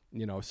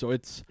 So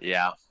it's...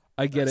 Yeah.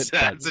 I get it.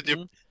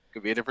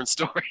 Could be a different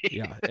story.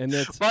 Yeah, and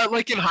it's... But,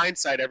 like, in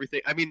hindsight,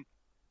 everything... I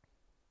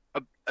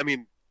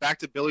mean, back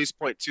to Billy's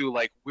point, too,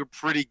 like, we're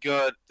pretty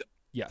good...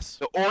 Yes.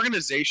 The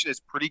organization is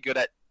pretty good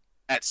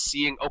at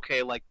seeing,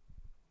 okay, like,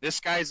 this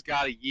guy's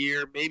got a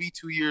year, maybe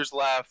 2 years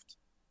left.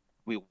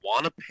 We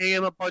want to pay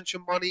him a bunch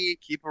of money,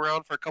 keep him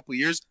around for a couple of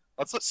years.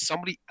 Let's let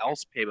somebody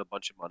else pay him a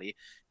bunch of money.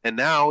 And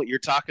now you're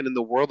talking in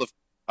the world of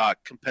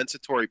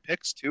compensatory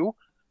picks, too.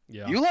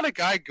 Yeah. You let a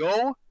guy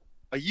go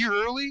a year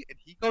early and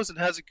he goes and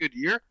has a good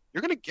year,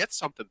 you're going to get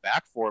something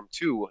back for him,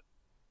 too.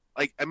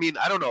 Like, I mean,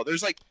 I don't know.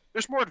 There's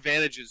more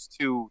advantages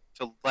to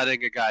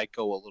letting a guy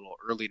go a little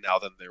early now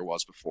than there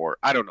was before.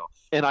 I don't know.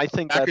 And I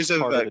think Packers that's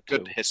part have of it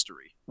good too.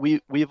 history.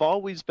 We've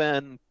always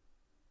been,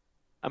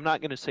 I'm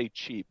not going to say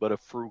cheap, but a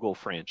frugal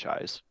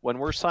franchise. When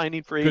we're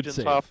signing free agents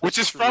off, which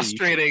is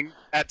frustrating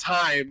at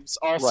times.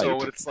 Also, right.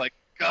 When it's like,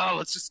 oh,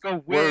 let's just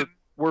go win.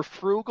 We're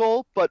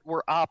frugal, but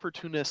we're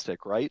opportunistic,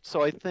 right?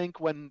 So I think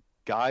when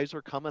guys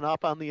are coming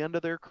up on the end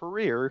of their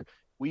career,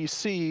 we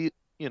see,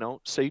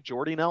 say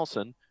Jordy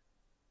Nelson.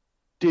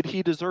 Did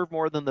he deserve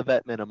more than the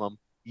vet minimum?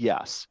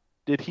 Yes.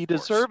 Did he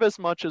deserve as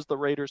much as the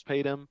Raiders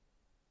paid him?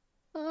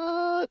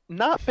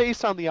 Not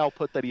based on the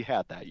output that he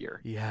had that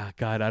year. Yeah,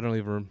 God, I don't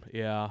even.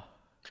 Yeah.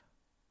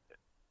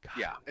 God.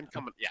 Yeah, and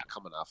coming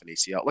off an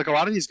ACL. Like a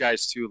lot of these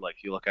guys too.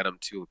 Like you look at them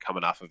too,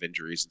 coming off of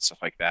injuries and stuff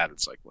like that.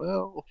 It's like,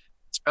 well,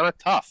 it's kind of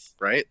tough,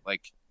 right?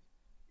 Like,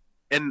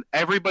 and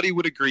everybody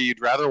would agree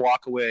you'd rather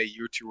walk away a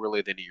year too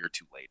early than a year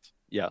too late.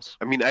 Yes.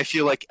 I mean, I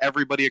feel like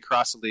everybody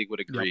across the league would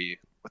agree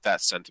with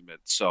that sentiment.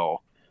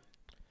 So.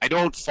 I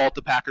don't fault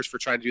the Packers for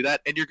trying to do that,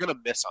 and you're going to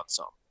miss on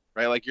some,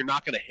 right? Like, you're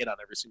not going to hit on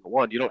every single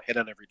one. You don't hit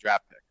on every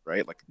draft pick,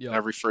 right? Like,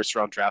 every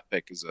first-round draft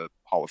pick is a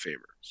Hall of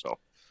Famer. So,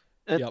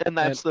 and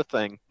that's the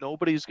thing.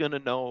 Nobody's going to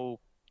know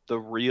the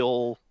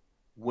real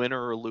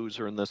winner or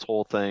loser in this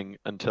whole thing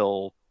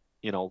until,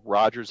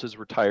 Rodgers is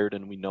retired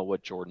and we know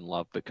what Jordan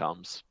Love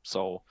becomes.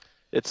 So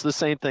it's the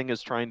same thing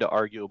as trying to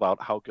argue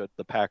about how good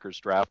the Packers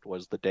draft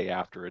was the day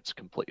after it's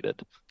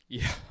completed.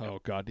 Yeah. Oh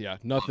God. Yeah.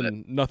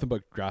 Nothing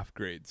but draft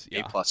grades.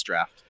 Yeah. A+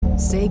 draft.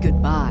 Say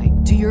goodbye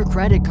to your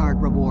credit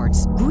card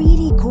rewards.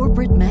 Greedy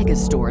corporate mega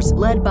stores,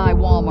 led by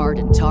Walmart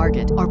and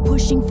Target, are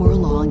pushing for a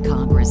law in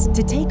Congress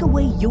to take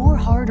away your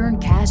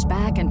hard-earned cash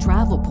back and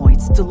travel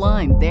points to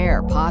line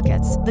their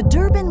pockets. The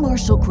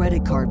Durbin-Marshall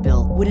credit card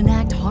bill would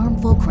enact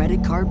harmful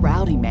credit card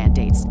routing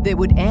mandates that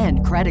would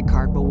end credit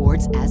card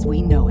rewards as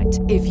we know it.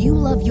 If you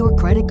love your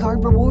credit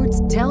card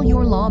rewards, tell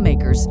your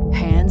lawmakers,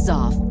 hands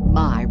off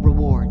my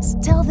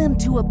rewards. Tell them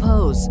to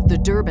oppose the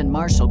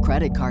Durbin-Marshall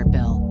credit card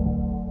bill.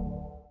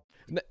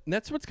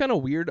 That's what's kind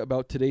of weird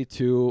about today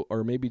too,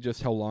 or maybe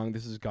just how long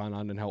this has gone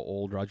on and how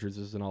old Rodgers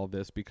is and all of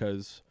this,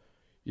 because,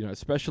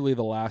 especially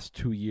the last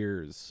 2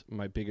 years,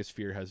 my biggest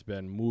fear has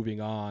been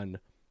moving on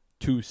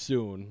too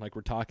soon, like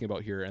we're talking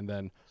about here, and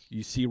then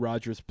you see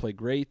Rodgers play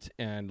great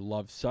and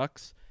Love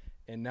sucks,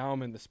 and now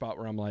I'm in the spot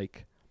where I'm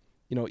like,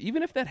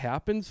 even if that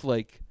happens,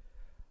 like,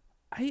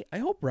 I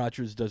hope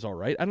Rodgers does all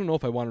right. I don't know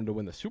if I want him to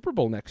win the Super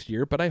Bowl next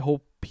year, but I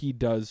hope he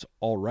does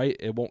all right.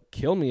 It won't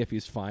kill me if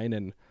he's fine,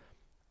 and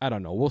I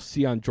don't know. We'll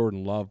see on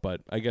Jordan Love,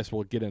 but I guess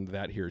we'll get into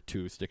that here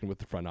too, sticking with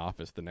the front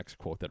office, the next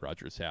quote that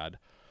Rodgers had.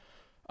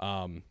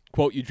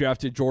 Quote, you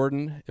drafted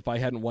Jordan. If I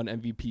hadn't won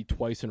MVP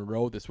twice in a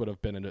row, this would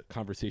have been a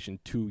conversation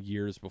 2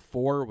 years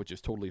before, which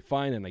is totally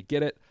fine, and I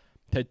get it.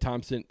 Ted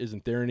Thompson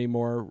isn't there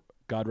anymore.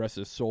 God rest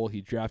his soul.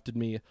 He drafted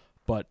me,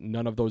 but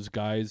none of those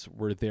guys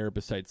were there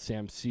besides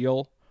Sam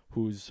Seal,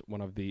 who's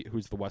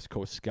the West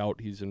Coast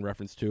scout he's in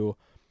reference to,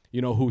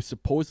 who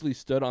supposedly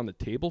stood on the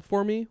table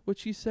for me,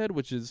 which he said,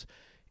 which is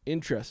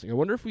interesting. I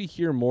wonder if we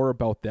hear more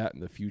about that in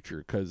the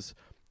future, because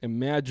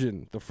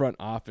imagine the front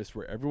office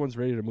where everyone's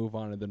ready to move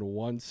on, and then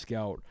one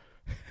scout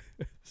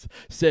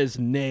says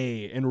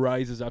nay and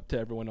rises up to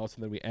everyone else,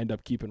 and then we end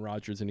up keeping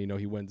Rodgers, and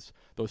he wins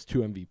those 2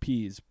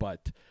 MVPs.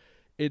 But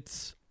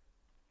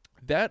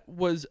that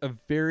was a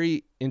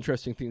very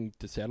interesting thing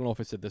to say. I don't know if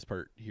I said this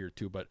part here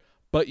too, but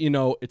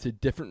it's a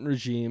different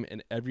regime,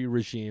 and every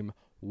regime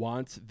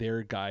wants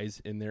their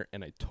guys in there,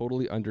 and I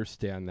totally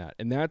understand that.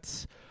 And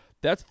that's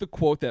the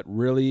quote that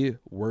really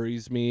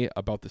worries me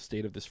about the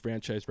state of this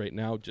franchise right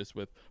now, just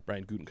with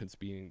Brian Gutekunst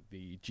being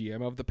the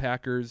GM of the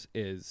Packers,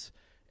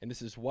 and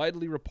this is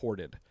widely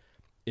reported,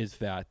 is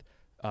that,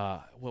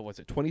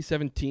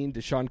 2017,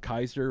 Deshaun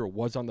Kaiser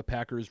was on the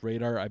Packers'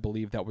 radar. I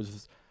believe that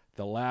was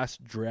the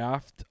last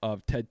draft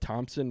of Ted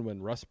Thompson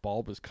when Russ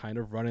Ball was kind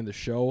of running the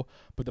show,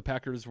 but the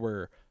Packers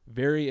were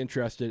very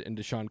interested in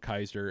Deshaun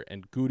Kaiser,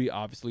 and Goody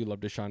obviously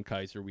loved Deshaun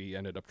Kaiser. We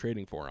ended up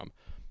trading for him.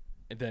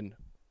 And then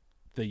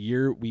the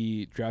year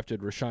we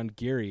drafted Rashawn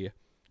Gary,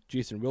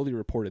 Jason Wilde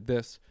reported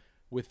this.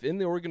 Within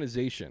the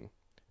organization,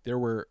 there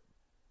were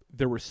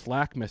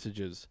Slack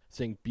messages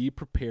saying, be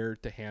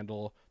prepared to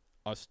handle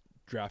us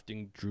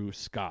drafting Drew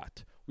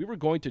Scott. We were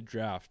going to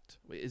draft,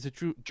 is it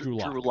Drew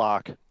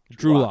Lock?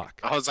 Drew Lock.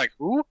 I was like,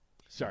 who?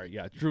 Sorry,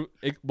 yeah.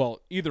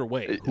 Either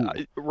way. Who?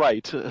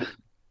 Right.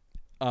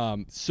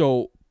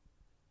 So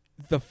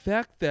the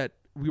fact that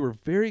we were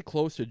very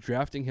close to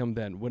drafting him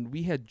then, when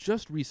we had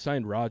just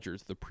re-signed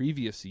Rodgers the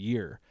previous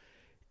year,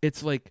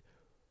 it's like,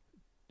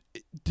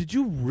 did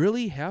you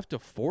really have to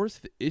force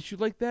the issue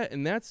like that?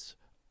 And that's,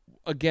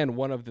 again,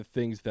 one of the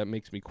things that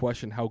makes me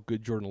question how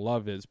good Jordan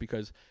Love is,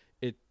 because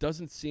it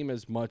doesn't seem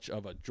as much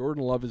of a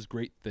Jordan Love is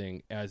great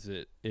thing as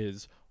it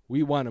is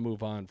we want to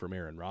move on from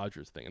Aaron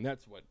Rodgers thing. And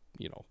that's what,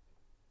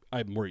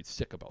 I'm worried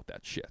sick about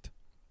that shit.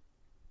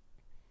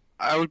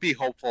 I would be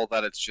hopeful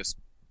that it's just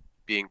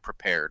being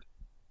prepared.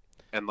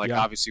 And,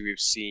 obviously we've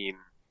seen,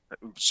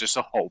 it's just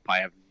a hope. I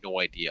have no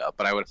idea.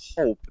 But I would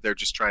hope they're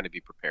just trying to be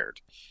prepared,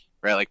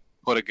 right? Like,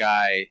 put a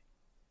guy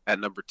at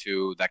number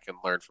 2 that can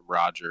learn from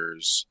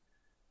Rodgers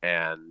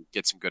and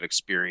get some good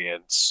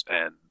experience,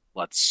 and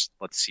let's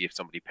see if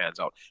somebody pans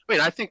out. I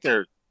mean, I think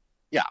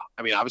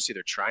obviously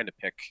they're trying to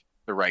pick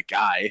the right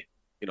guy.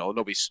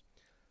 Nobody's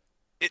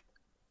it.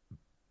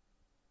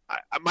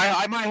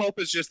 My hope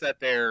is just that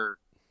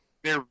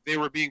they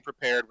were being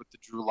prepared with the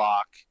Drew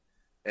Lock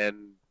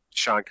and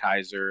Sean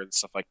Kaiser and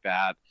stuff like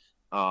that,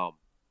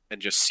 and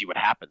just see what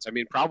happens. I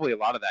mean, probably a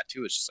lot of that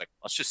too is just like,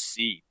 let's just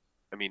see.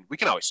 I mean, we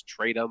can always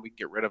trade them, we can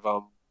get rid of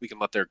them, we can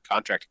let their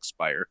contract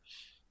expire.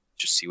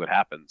 Just see what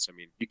happens. I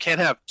mean, you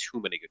can't have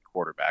too many good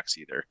quarterbacks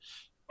either,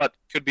 but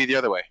it could be the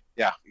other way.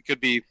 Yeah, it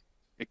could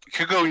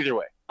go either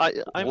way.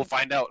 We'll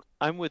find out.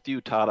 I'm with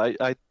you, Todd.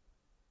 I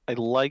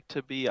like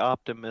to be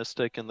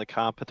optimistic in the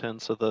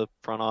competence of the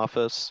front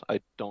office. I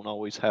don't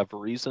always have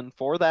reason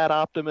for that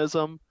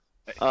optimism.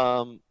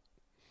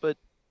 But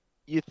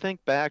you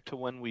think back to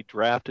when we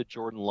drafted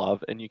Jordan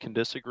Love, and you can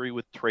disagree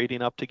with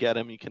trading up to get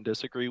him. You can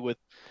disagree with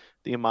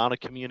the amount of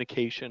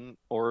communication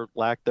or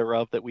lack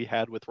thereof that we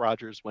had with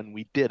Rodgers when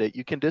we did it.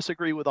 You can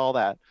disagree with all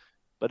that.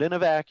 But in a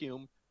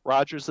vacuum,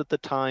 Rodgers at the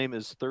time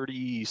is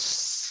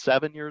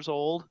 37 years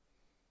old.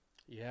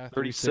 Yeah,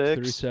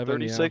 36,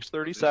 37.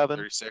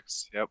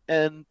 36, yep.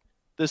 And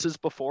this is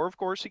before, of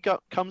course, he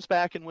comes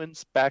back and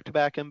wins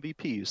back-to-back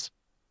MVPs.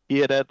 He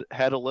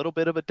had a little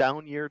bit of a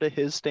down year to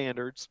his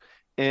standards.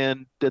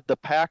 And did the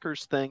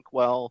Packers think,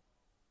 well,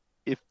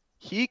 if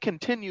he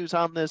continues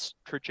on this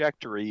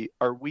trajectory,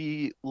 are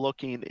we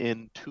looking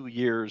in 2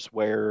 years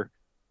where,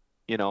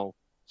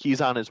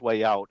 he's on his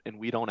way out and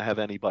we don't have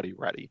anybody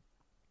ready?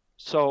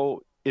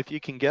 So if you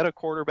can get a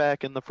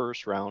quarterback in the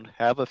first round,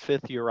 have a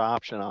 5th-year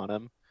option on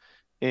him,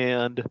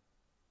 and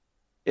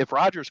if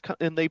Rodgers,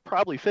 and they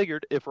probably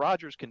figured if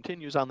Rodgers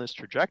continues on this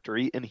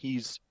trajectory and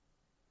he's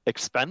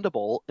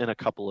expendable in a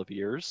couple of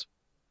years,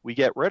 we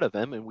get rid of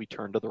him and we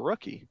turn to the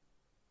rookie.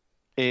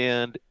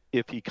 And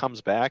if he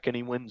comes back and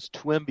he wins 2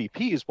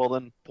 MVPs, well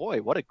then,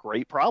 boy, what a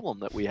great problem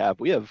that we have.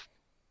 We have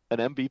an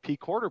MVP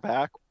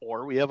quarterback,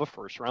 or we have a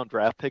first-round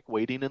draft pick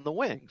waiting in the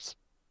wings.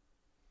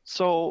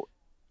 So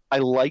I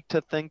like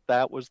to think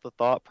that was the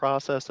thought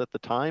process at the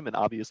time, and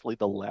obviously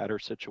the latter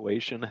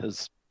situation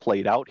has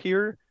played out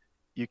here.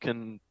 You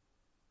can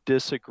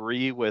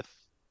disagree with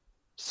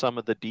some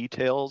of the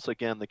details.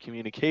 Again, the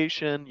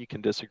communication, you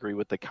can disagree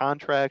with the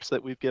contracts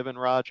that we've given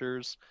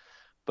Rodgers,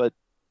 but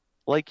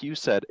like you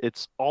said,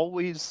 it's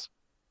always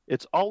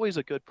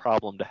a good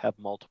problem to have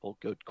multiple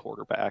good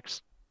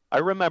quarterbacks. I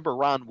remember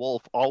Ron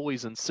Wolf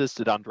always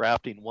insisted on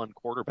drafting one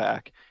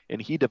quarterback,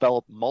 and he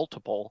developed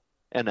multiple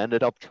and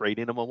ended up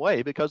trading them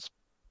away because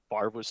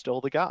Favre was still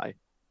the guy.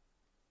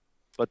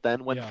 But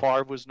then when Yeah.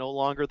 Favre was no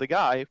longer the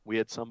guy, we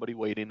had somebody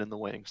waiting in the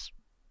wings.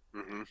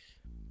 Mm-hmm.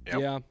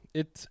 Yep.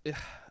 Yeah,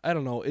 I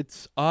don't know.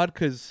 It's odd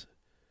because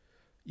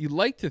you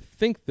like to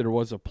think there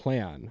was a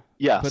plan.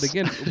 Yes. But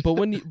again,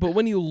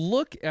 when you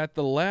look at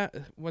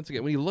once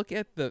again, when you look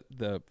at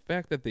the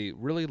fact that they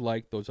really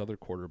like those other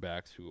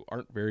quarterbacks who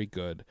aren't very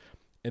good,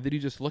 and then you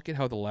just look at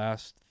how the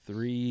last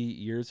 3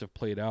 years have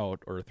played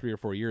out, or 3 or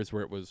 4 years,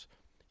 where it was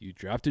you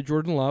drafted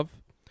Jordan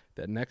Love,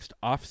 that next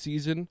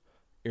offseason,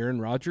 Aaron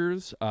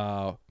Rodgers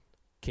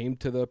came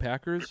to the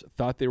Packers,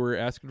 thought they were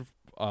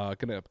going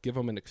to give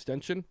him an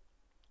extension.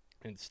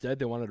 Instead,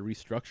 they wanted to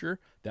restructure.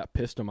 That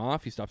pissed him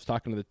off. He stops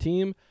talking to the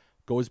team,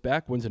 goes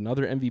back, wins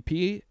another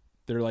MVP.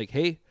 They're like,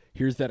 hey,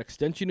 here's that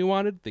extension you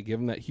wanted. They give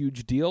him that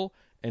huge deal.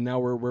 And now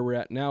we're where we're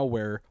at now,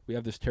 where we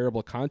have this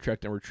terrible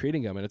contract and we're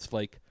trading him. And it's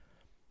like,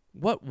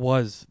 what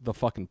was the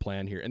fucking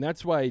plan here? And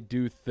that's why I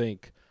do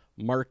think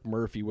Mark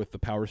Murphy, with the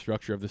power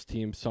structure of this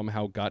team,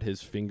 somehow got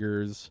his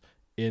fingers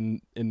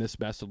in this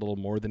mess a little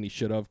more than he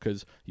should have,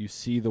 because you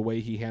see the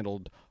way he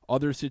handled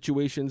other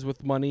situations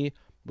with money,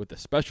 with the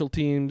special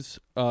teams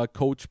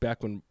coach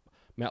back when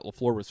Matt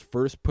LaFleur was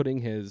first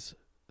putting his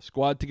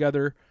squad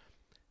together.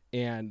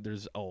 And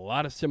there's a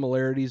lot of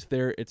similarities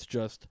there. It's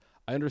just,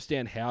 I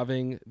understand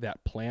having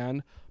that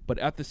plan, but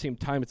at the same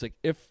time, it's like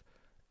if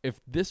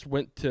this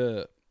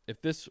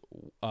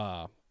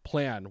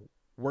plan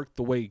worked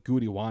the way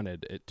Goody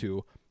wanted it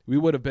to, we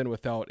would have been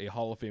without a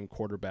Hall of Fame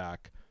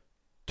quarterback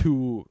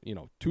 2-3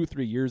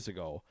 years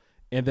ago.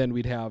 And then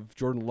we'd have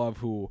Jordan Love,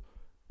 who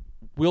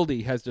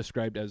Wilde has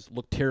described as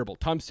looked terrible.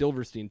 Tom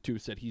Silverstein, too,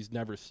 said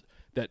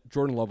that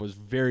Jordan Love was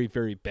very,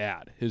 very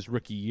bad his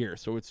rookie year.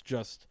 So it's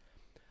just,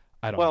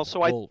 I don't know.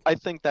 So I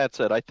think that's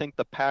it. I think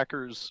the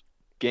Packers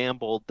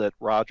gambled that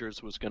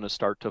Rodgers was going to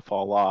start to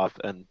fall off,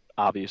 and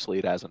obviously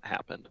it hasn't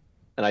happened.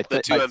 And I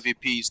think the two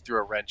MVPs threw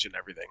a wrench in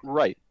everything.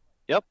 Right.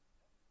 Yep.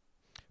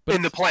 But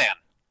in the plan.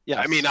 Yeah.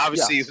 I mean,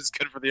 obviously it was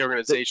good for the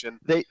organization.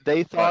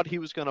 They thought he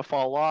was going to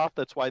fall off.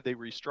 That's why they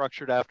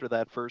restructured after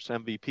that first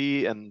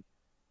MVP, and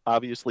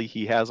obviously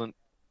he hasn't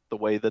the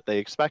way that they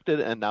expected,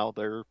 and now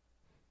they're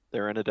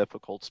in a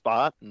difficult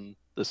spot, and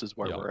this is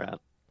where we're at.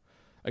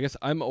 I guess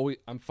I'm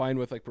fine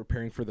with like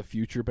preparing for the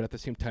future, but at the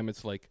same time,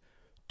 it's like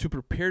to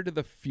prepare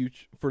to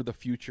for the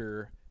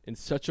future in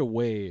such a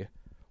way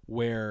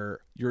where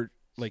you're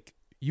like,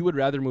 you would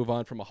rather move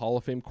on from a Hall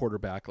of Fame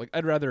quarterback. Like,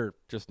 I'd rather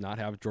just not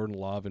have Jordan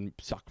Love and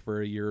suck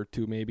for a year or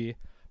two maybe,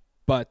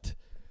 but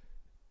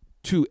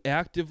to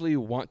actively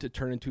want to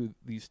turn into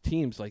these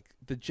teams, like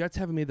the Jets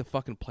haven't made the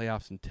fucking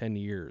playoffs in 10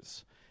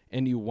 years,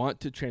 and you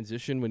want to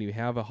transition when you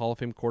have a Hall of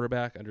Fame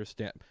quarterback.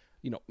 Understand,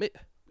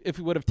 if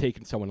we would have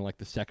taken someone in like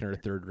the second or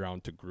third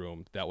round to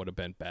groom, that would have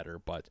been better.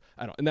 But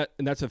I don't,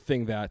 and that's a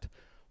thing that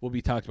will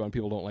be talked about, and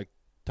people don't like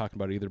talking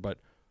about it either. But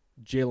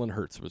Jalen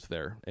Hurts was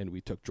there, and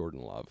we took Jordan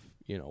Love.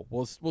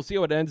 We'll see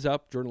how it ends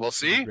up. Jordan Love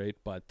is great,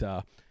 but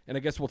and I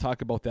guess we'll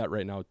talk about that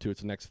right now too. It's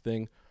the next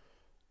thing.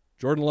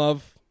 Jordan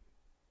Love,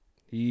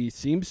 he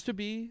seems to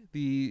be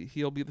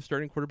he'll be the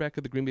starting quarterback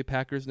of the Green Bay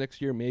Packers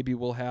next year. Maybe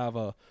we'll have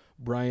a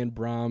Brian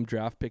Brom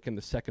draft pick in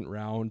the second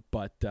round,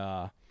 but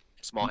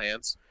small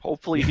hands.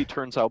 Hopefully he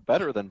turns out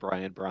better than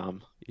Brian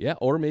Brom. Yeah,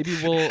 or maybe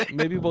we'll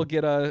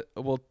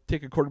we'll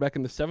take a quarterback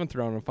in the seventh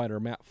round and find our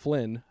Matt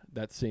Flynn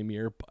that same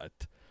year.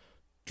 But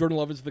Jordan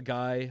Love is the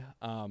guy.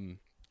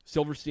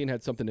 Silverstein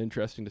had something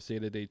interesting to say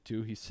today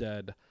too. He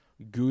said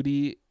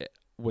Goody,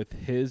 with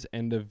his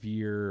end of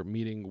year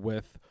meeting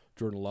with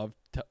Jordan Love,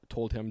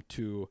 told him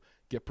to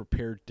get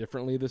prepared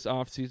differently this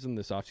offseason.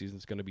 This offseason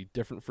is going to be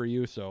different for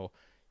you. So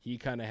he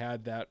kind of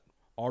had that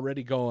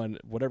already going.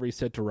 Whatever he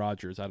said to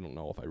Rodgers, I don't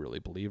know if I really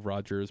believe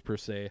Rodgers per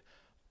se,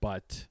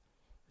 but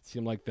it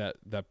seemed like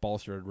that ball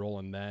started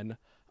rolling then.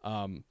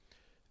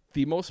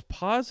 The most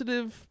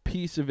positive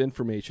piece of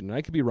information, and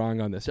I could be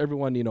wrong on this,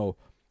 everyone,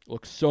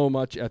 looks so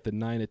much at the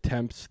 9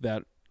 attempts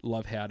that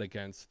Love had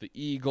against the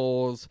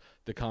Eagles,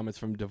 the comments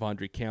from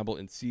Devondre Campbell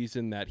in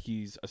season that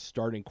he's a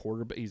starting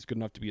quarterback, he's good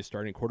enough to be a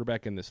starting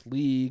quarterback in this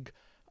league.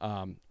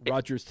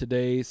 Rodgers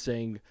today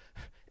saying,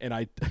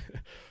 and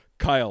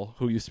Kyle,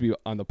 who used to be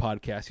on the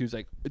podcast, he was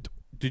like,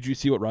 did you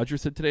see what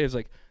Rodgers said today? I was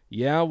like,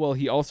 yeah, well,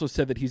 he also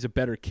said that he's a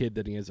better kid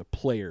than he is a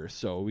player,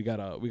 so we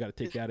gotta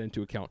take that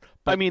into account.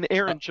 But, I mean,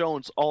 Aaron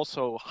Jones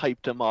also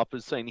hyped him up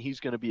as saying he's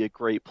going to be a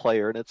great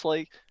player, and it's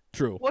like,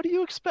 true. What do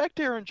you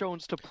expect Aaron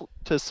Jones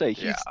to say?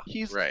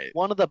 He's right.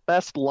 One of the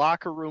best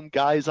locker room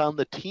guys on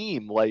the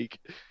team. Like,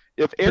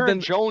 if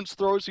Aaron Jones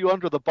throws you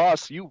under the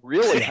bus, you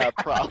really have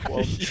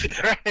problems.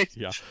 Right.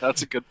 Yeah,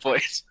 that's a good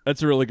point.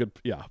 That's a really good,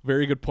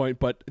 very good point.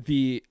 But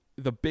the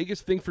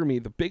biggest thing for me,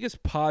 the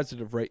biggest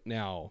positive right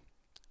now,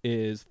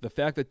 is the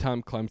fact that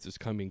Tom Clements is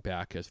coming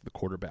back as the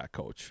quarterback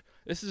coach.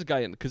 This is a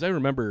guy, because I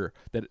remember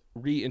that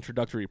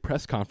reintroductory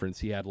press conference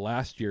he had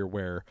last year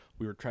where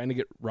we were trying to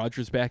get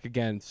Rodgers back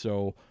again.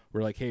 So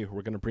we're like, hey,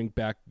 we're going to bring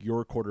back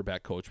your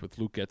quarterback coach with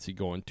Luke Getsy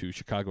going to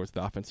Chicago as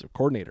the offensive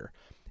coordinator.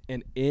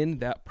 And in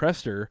that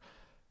presser,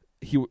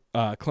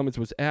 Clements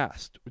was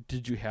asked,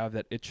 did you have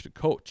that itch to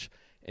coach?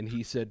 And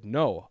he said,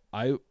 no,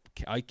 I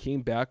I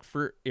came back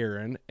for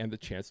Aaron and the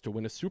chance to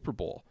win a Super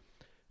Bowl.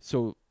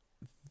 So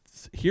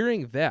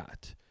hearing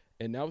that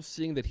and now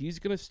seeing that he's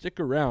going to stick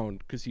around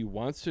because he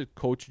wants to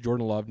coach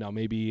Jordan Love. Now,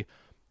 maybe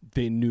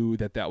they knew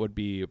that would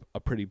be a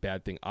pretty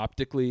bad thing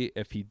optically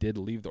if he did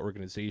leave the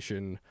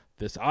organization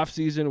this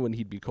offseason when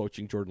he'd be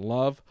coaching Jordan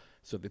Love.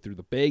 So they threw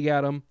the bag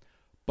at him.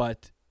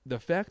 But the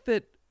fact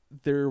that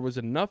there was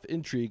enough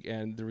intrigue,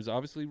 and there was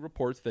obviously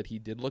reports that he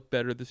did look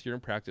better this year in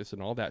practice and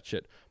all that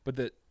shit, but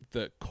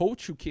the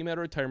coach who came out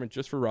of retirement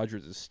just for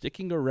Rodgers is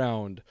sticking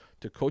around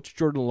to coach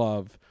Jordan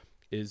Love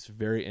is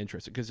very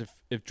interesting. Because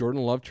if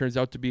Jordan Love turns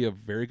out to be a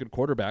very good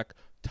quarterback,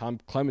 Tom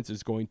Clements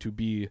is going to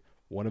be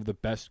one of the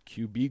best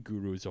QB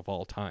gurus of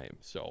all time.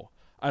 So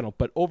I don't.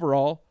 But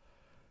overall,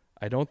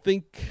 I don't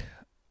think,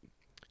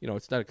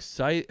 it's not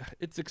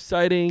it's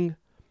exciting.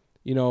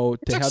 To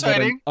have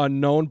that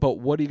unknown, but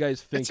what do you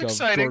guys think of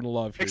Jordan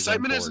Love here?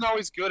 Excitement isn't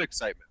always good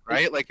excitement,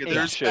 right? Like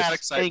there's bad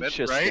excitement,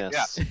 right?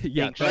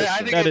 Yeah,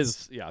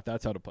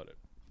 that's how to put it.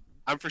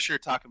 I'm for sure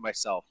talking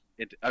myself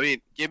into. I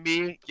mean, give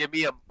me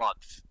a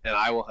month, and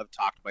I will have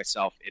talked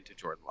myself into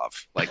Jordan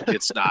Love. Like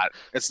it's not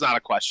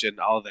a question.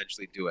 I'll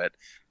eventually do it.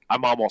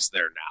 I'm almost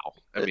there now.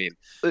 I mean,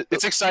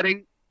 it's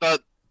exciting. The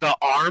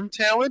arm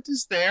talent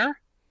is there,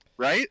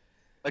 right?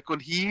 Like when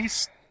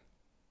he's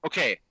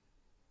okay.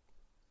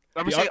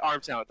 I'm going to say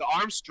arm talent. The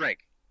arm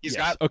strength. He's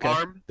got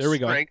arm there we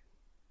strength.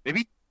 Go.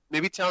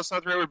 Maybe talent's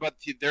not the right word, but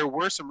there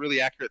were some really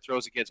accurate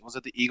throws against. Was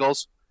it the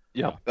Eagles?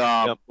 Yeah.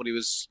 When he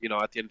was,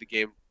 at the end of the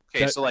game.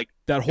 Okay, so like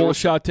that whole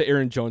shot to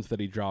Aaron Jones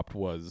that he dropped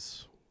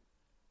was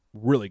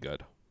really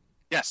good.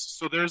 Yes.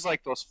 So there's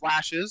like those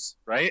flashes,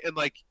 right? And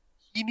like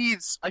he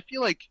needs. I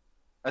feel like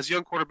as a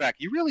young quarterback,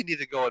 you really need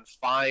to go and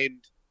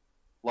find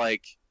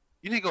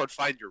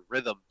your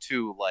rhythm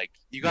too. Like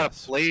you got to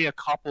play a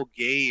couple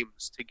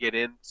games to get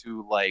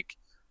into like.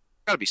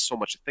 Got to be so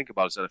much to think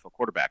about as an NFL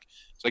quarterback.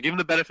 So I give him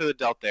the benefit of the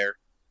doubt there.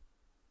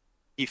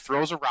 He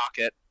throws a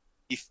rocket.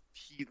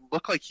 He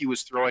looked like he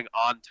was throwing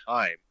on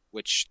time,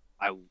 which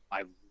I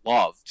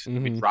loved. Mm-hmm. I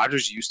mean,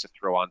 Rodgers used to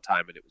throw on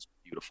time, and it was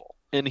beautiful.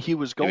 And he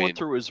was going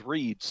through his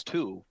reads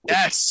too. Which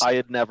yes, I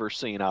had never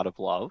seen out of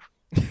Love.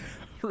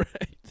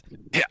 Right.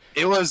 Yeah,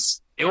 it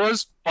was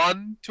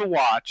fun to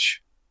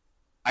watch.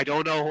 I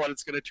don't know what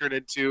it's going to turn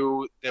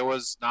into. They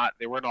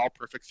weren't all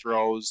perfect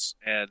throws,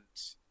 and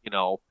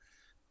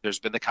there's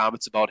been the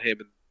comments about him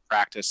in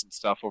practice and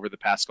stuff over the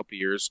past couple of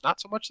years. Not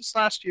so much this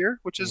last year,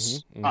 which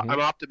is I'm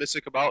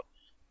optimistic about,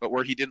 but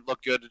where he didn't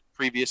look good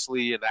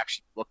previously and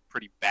actually looked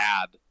pretty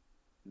bad,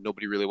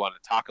 nobody really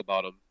wanted to talk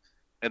about him.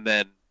 And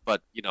then,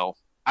 but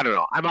I don't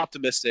know. I'm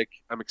optimistic.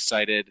 I'm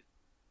excited.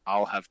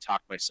 I'll have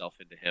talked myself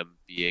into him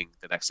being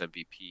the next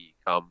MVP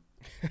come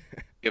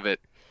give it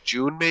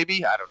June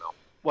maybe. I don't know.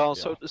 Well,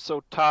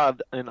 so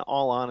Todd, in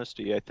all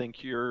honesty, I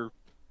think you're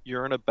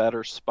in a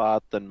better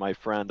spot than my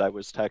friend I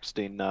was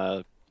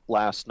texting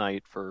last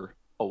night for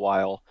a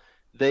while.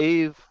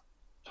 They've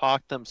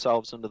talked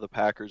themselves into the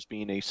Packers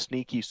being a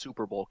sneaky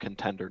Super Bowl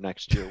contender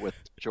next year with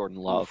Jordan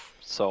Love.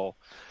 So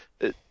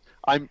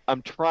I'm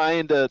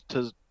trying to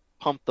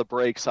pump the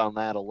brakes on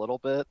that a little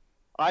bit.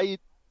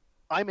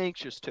 I'm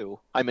anxious too.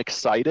 I'm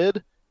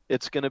excited.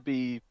 It's going to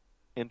be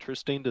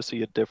interesting to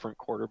see a different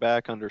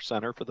quarterback under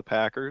center for the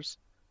Packers.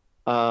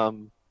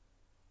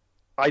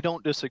 I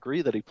don't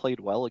disagree that he played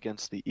well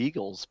against the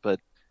Eagles, but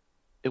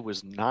it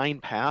was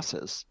 9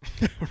 passes.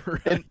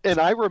 Right. And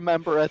I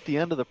remember at the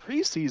end of the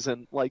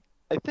preseason, like,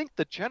 I think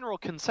the general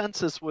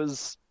consensus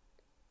was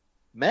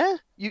meh.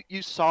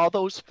 You saw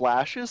those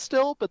flashes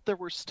still, but there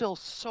were still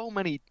so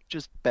many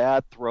just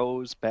bad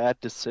throws, bad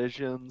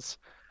decisions.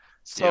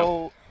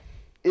 So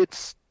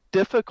it's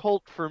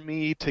difficult for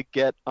me to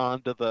get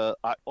onto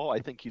I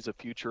think he's a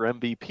future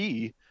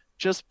MVP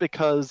just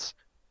because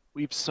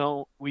we've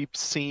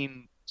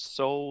seen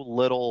so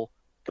little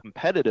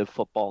competitive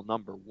football,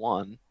 number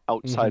one,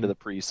 outside of the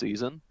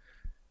preseason.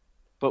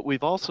 But we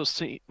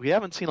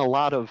haven't seen a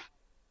lot of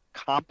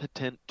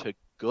competent to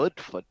good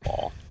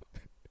football.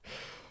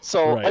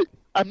 So right.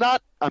 I'm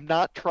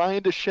not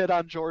trying to shit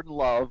on Jordan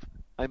Love.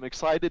 I'm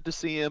excited to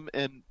see him,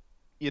 and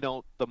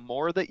the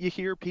more that you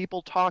hear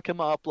people talk him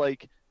up,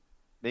 like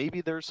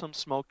maybe there's some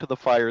smoke to the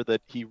fire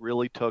that he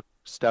really took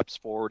steps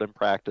forward in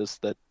practice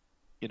that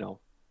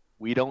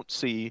we don't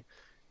see.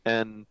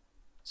 And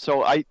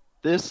so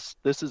this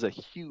is a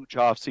huge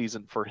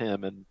offseason for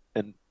him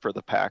and for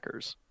the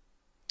Packers.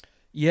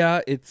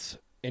 Yeah,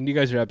 and you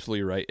guys are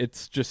absolutely right.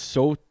 It's just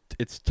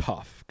it's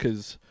tough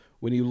because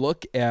when you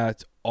look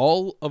at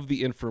all of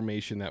the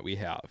information that we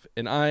have,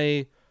 and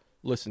I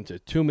listen to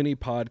too many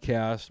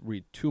podcasts,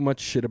 read too much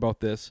shit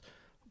about this,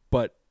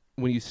 but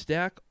when you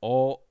stack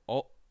all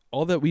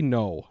that we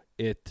know,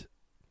 it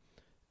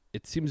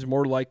seems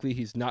more likely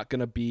he's not going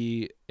to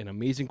be an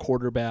amazing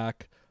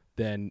quarterback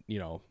than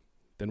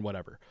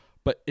whatever.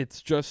 But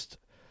it's just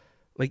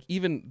like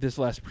even this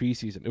last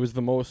preseason, it was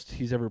the most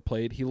he's ever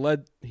played. He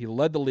led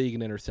the league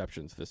in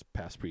interceptions this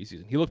past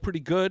preseason. He looked pretty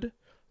good.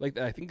 Like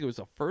I think it was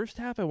the first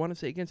half, I want to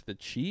say, against the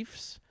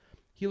Chiefs.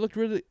 he looked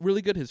really,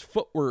 really good. His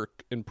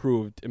footwork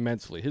improved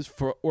immensely. His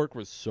footwork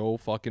was so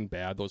fucking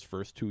bad those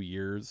first 2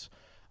 years.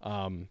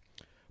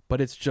 But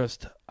it's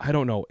just, I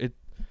don't know.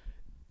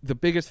 The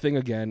biggest thing,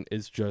 again,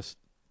 is just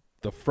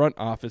the front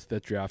office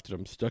that drafted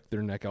him, stuck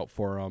their neck out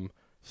for him,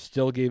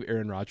 still gave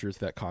Aaron Rodgers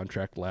that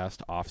contract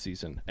last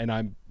offseason. And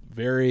I'm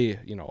very,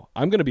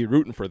 I'm going to be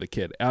rooting for the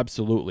kid,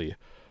 absolutely.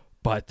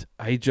 But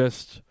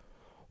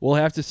we'll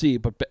have to see.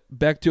 But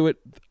back to it,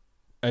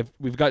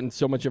 we've gotten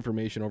so much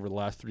information over the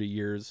last 3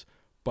 years,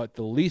 but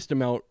the least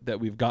amount that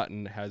we've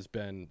gotten has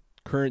been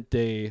current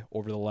day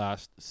over the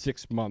last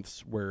 6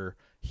 months, where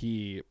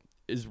he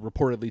is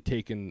reportedly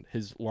taking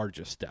his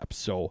largest steps.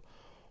 So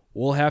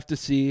we'll have to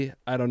see.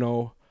 I don't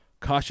know.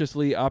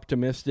 Cautiously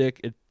optimistic.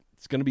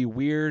 It's going to be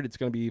weird. It's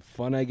going to be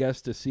fun, I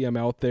guess, to see him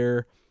out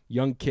there.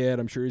 Young kid.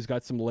 I'm sure he's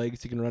got some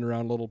legs. He can run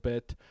around a little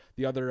bit.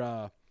 The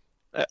other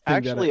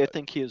actually, I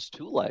think he has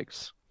 2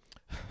 legs.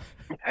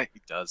 Yeah, he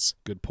does.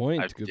 Good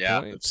point. Good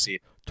point. I've seen.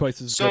 Twice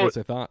as good as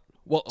I thought.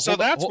 Well, so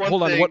that's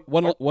hold one on.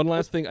 thing. One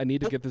last thing. I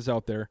need to get this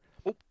out there.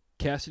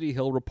 Cassidy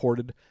Hill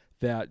reported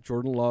that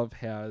Jordan Love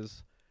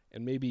has,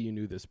 and maybe you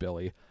knew this,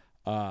 Billy,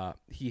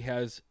 he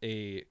has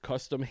a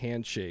custom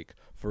handshake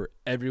for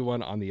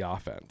everyone on the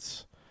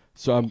offense.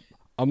 So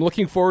I'm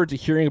looking forward to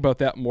hearing about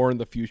that more in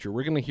the future.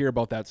 We're going to hear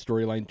about that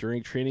storyline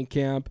during training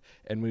camp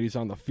and when he's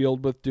on the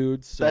field with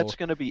dudes. So that's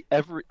going to be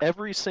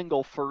every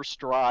single first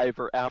drive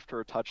or after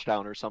a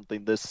touchdown or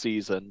something this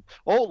season.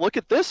 Oh, look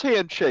at this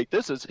handshake.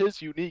 This is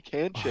his unique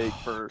handshake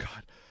for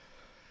God.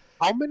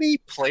 How many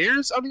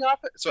players on the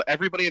offense? So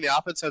everybody in the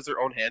offense has their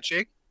own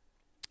handshake?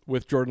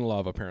 With Jordan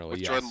Love, apparently,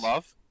 With yes. Jordan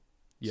Love?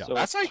 Yeah. So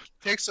that's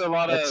takes a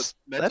lot of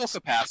mental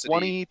capacity.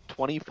 20,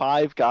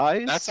 25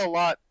 guys? That's a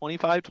lot.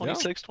 25,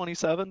 26,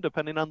 27,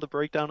 depending on the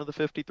breakdown of the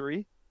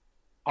 53.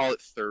 Call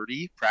it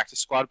 30 practice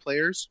squad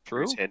players.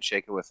 True. He's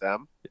handshaking with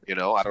them. I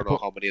don't know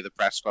how many of the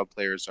practice squad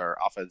players are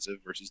offensive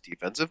versus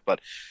defensive,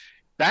 but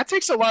that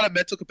takes a lot of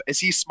mental capacity. Is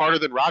he smarter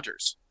than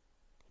Rodgers?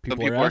 Some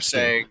people are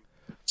saying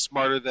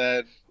smarter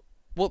than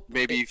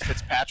maybe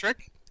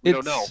Fitzpatrick. We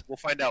don't know. We'll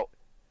find out.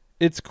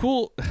 It's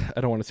cool.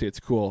 I don't want to say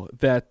it's cool.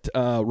 That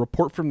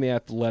report from The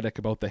Athletic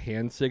about the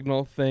hand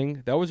signal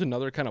thing, that was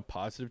another kind of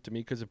positive to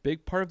me, because a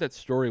big part of that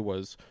story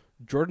was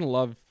Jordan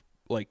Love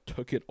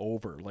took it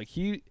over.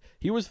 He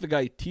was the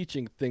guy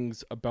teaching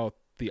things about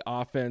the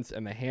offense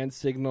and the hand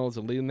signals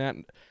and leading that,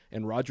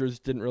 and Rodgers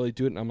didn't really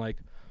do it. And I'm like,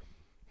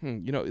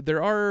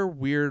 there are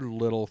weird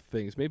little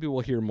things. Maybe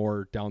we'll hear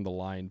more down the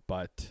line,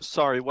 but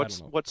sorry, what's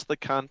the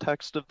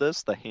context of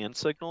this? The hand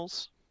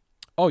signals?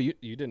 Oh, you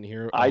didn't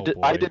hear? I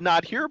did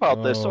not hear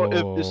about this.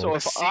 So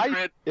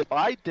if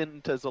I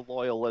didn't, as a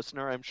loyal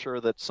listener, I'm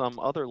sure that some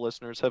other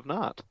listeners have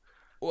not.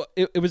 Well,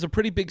 it was a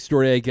pretty big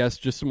story, I guess.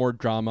 Just some more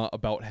drama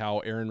about how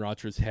Aaron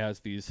Rodgers has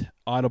these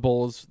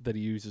audibles that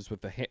he uses with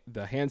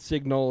the hand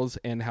signals,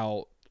 and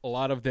how a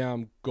lot of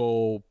them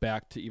go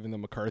back to even the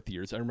McCarthy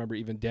years. I remember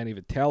even Danny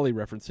Vitale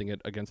referencing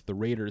it against the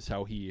Raiders,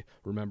 how he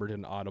remembered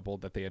an audible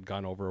that they had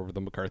gone over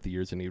the McCarthy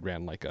years, and he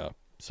ran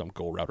some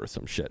go route or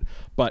some shit.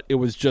 But it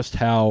was just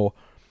how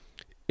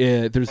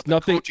there's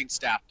nothing. Coaching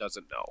staff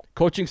doesn't know.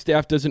 Coaching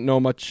staff doesn't know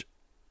much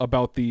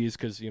about these,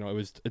 because it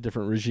was a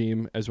different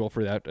regime as well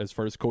for that as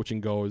far as coaching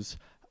goes.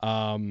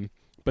 But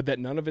that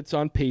none of it's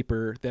on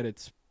paper. That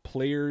it's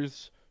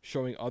players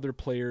showing other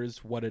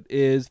players what it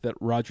is. That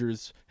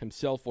Rodgers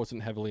himself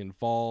wasn't heavily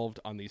involved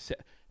on these.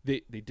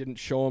 They didn't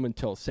show him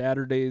until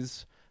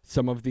Saturdays.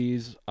 Some of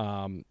these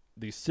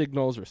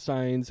signals or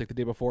signs the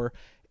day before.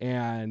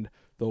 And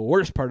the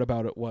worst part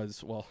about it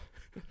was,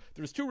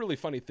 there's 2 really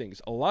funny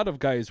things. A lot of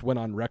guys went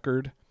on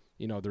record.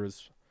 There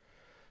was,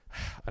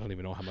 I don't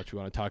even know how much we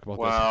want to talk about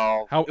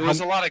this. It was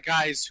a lot of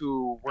guys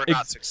who were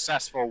not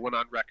successful went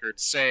on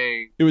record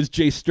saying. It was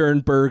Jay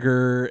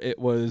Sternberger. It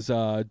was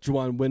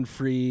Juwan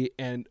Winfrey.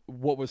 And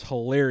what was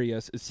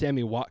hilarious is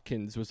Sammy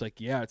Watkins was like,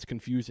 yeah, it's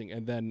confusing.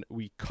 And then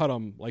we cut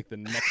him the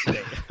next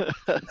day.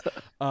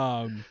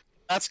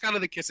 That's kind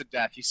of the kiss of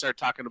death. You start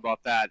talking about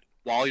that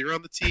while you're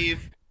on the team.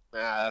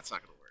 That's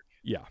not going to work.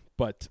 Yeah,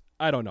 but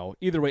I don't know.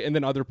 Either way, and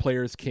then other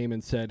players came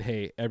and said,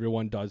 hey,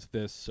 everyone does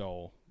this,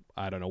 so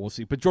I don't know. We'll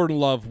see. But Jordan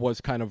Love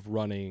was kind of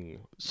running.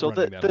 So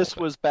this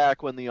was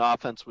back when the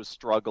offense was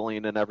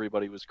struggling and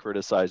everybody was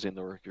criticizing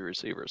the rookie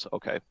receivers.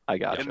 Okay, I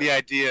got it. And the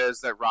idea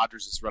is that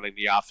Rodgers is running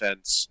the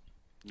offense,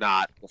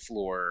 not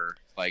LaFleur.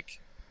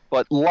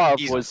 But Love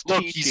was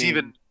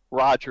teaching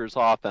Rodgers'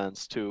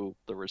 offense to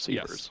the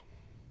receivers.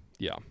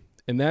 Yes. Yeah,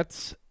 and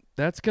that's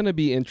going to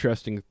be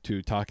interesting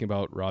too, talking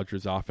about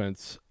Rodgers'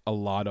 offense. A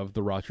lot of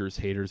the Rodgers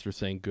haters are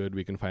saying, good,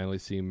 we can finally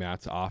see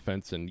Matt's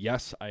offense. And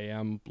yes, I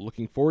am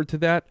looking forward to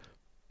that.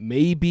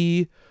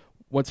 Maybe,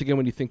 once again,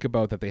 when you think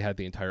about that they had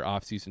the entire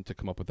offseason to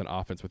come up with an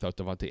offense without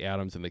Devontae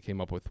Adams, and they came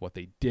up with what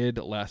they did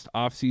last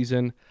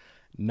offseason,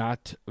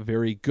 not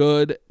very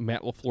good.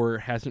 Matt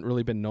LaFleur hasn't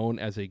really been known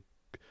as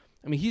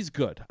he's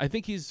good. I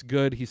think he's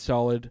good. He's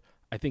solid.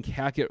 I think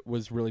Hackett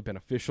was really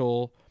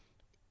beneficial,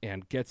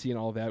 and Getsy and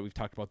all that. We've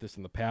talked about this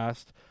in the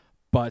past.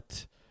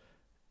 But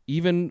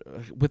even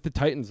with the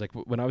Titans, like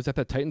when I was at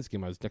that Titans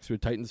game, I was next to a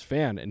Titans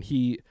fan, and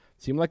he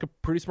seemed like a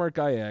pretty smart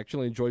guy. I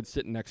actually enjoyed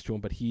sitting next to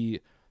him, but he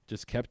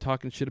just kept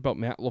talking shit about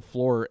Matt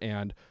LaFleur,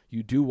 and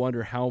you do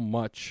wonder how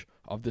much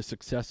of the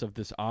success of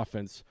this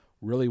offense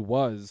really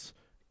was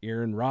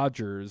Aaron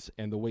Rodgers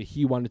and the way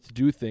he wanted to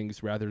do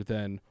things rather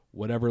than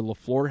whatever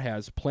LaFleur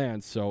has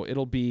planned. So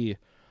it'll be,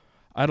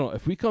 I don't know,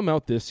 if we come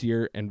out this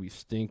year and we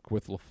stink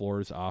with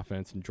LaFleur's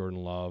offense and Jordan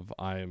Love,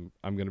 I'm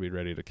going to be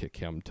ready to kick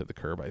him to the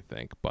curb, I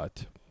think.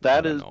 But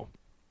that is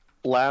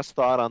last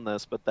thought on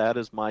this, but that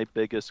is my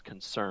biggest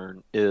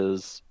concern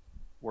is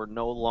we're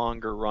no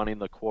longer running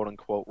the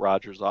quote-unquote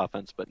Rodgers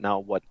offense, but now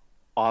what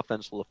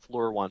offense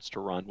LaFleur wants to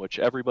run, which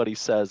everybody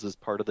says is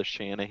part of the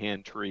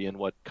Shanahan tree and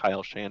what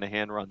Kyle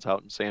Shanahan runs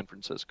out in San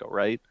Francisco,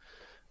 right?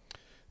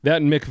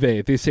 That and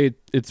McVay. They say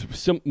it's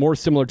more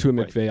similar to a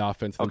McVay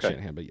offense than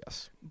Shanahan, but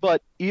yes.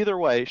 But either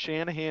way,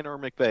 Shanahan or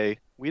McVay,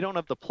 we don't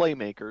have the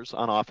playmakers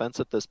on offense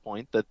at this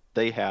point that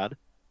they had,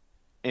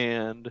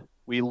 and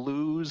we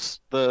lose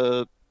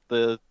the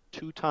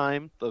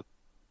four-time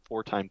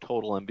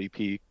total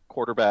MVP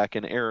quarterback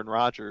in Aaron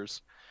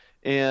Rodgers.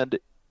 And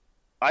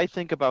I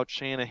think about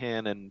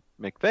Shanahan and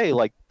McVay,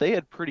 like they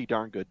had pretty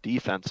darn good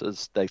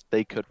defenses that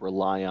they could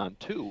rely on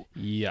too.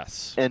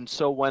 Yes. And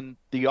so when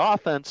the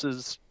offense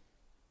is,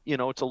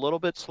 it's a little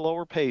bit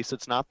slower pace.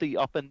 It's not the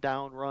up and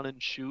down run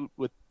and shoot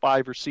with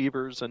 5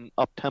 receivers and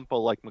up tempo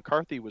like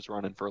McCarthy was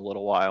running for a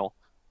little while.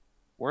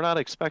 We're not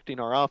expecting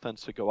our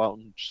offense to go out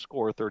and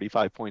score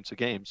 35 points a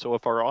game. So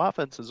if our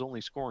offense is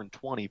only scoring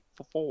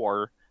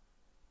 24,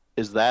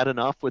 is that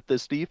enough with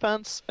this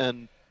defense?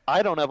 And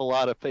I don't have a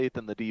lot of faith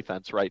in the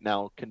defense right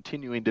now,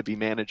 continuing to be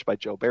managed by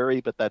Joe Barry,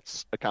 but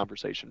that's a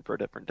conversation for a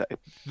different day.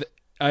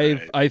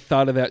 I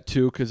thought of that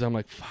too because I'm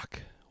like,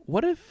 fuck.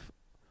 What if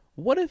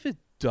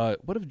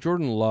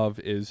Jordan Love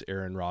is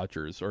Aaron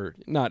Rodgers, or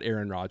not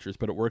Aaron Rodgers,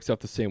 but it works out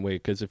the same way?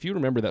 Because if you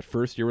remember that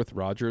first year with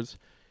Rodgers,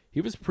 he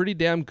was pretty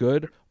damn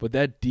good, but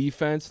that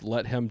defense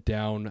let him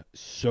down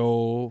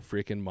so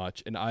freaking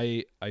much, and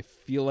I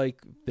feel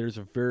like there's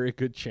a very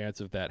good chance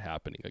of that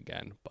happening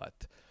again. But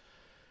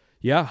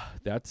yeah,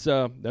 that's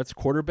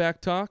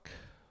quarterback talk.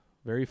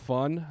 Very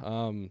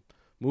fun.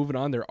 Moving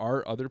on, there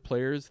are other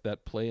players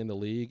that play in the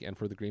league and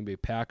for the Green Bay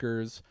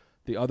Packers.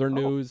 The other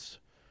news,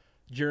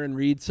 Jaron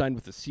Reed signed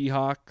with the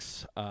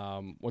Seahawks.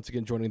 Once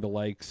again, joining the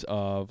likes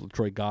of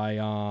Troy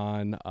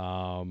Guion.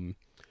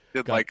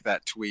 Like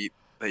that tweet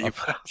that you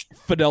put out.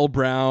 Fidel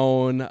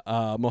Brown,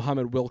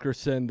 Mohammed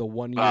Wilkerson, the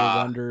one-year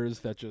wonders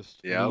that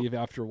just leave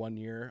after 1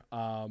 year.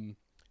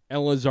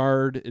 El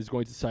Lazard is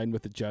going to sign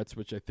with the Jets,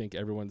 which I think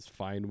everyone's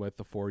fine with,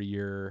 the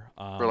 4-year.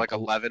 For like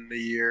 11 a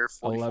year,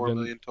 44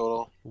 million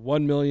total.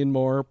 1 million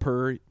more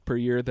per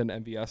year than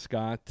MVS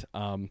got.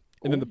 And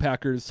then the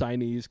Packers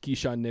signees,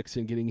 Keyshawn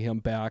Nixon, getting him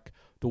back,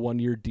 the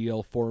 1-year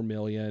deal, $4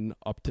 million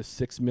up to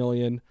 $6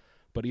 million.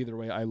 But either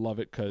way, I love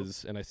it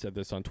because, and I said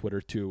this on Twitter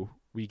too,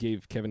 we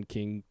gave Kevin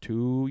King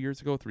 3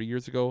 years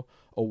ago,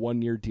 a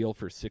 1-year deal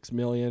for $6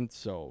 million.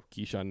 So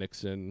Keyshawn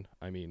Nixon,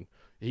 I mean,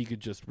 he could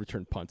just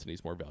return punts, and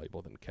he's more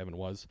valuable than Kevin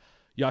was.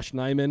 Josh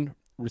Nijman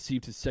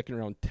received his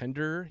second-round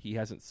tender. He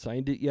hasn't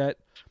signed it yet,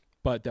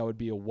 but that would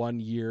be a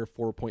 1-year,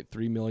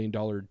 $4.3 million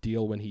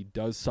deal when he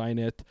does sign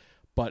it.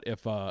 But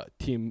if a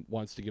team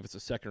wants to give us a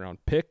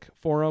second-round pick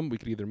for him, we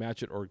could either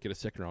match it or get a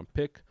second-round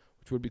pick,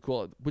 which would be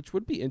cool, which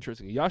would be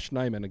interesting. Josh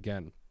Nijman,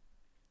 again,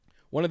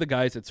 one of the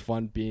guys that's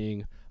fun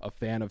being a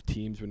fan of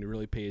teams when you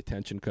really pay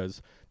attention,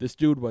 because this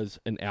dude was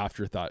an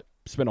afterthought.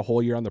 Spent a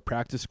whole year on the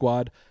practice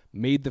squad,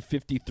 made the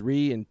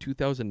 53 in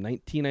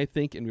 2019, I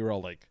think, and we were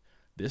all like,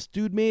 this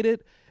dude made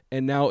it.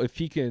 And now if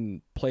he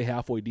can play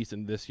halfway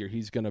decent this year,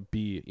 he's going to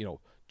be,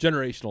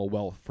 generational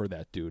wealth for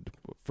that dude,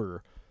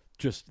 for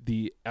just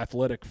the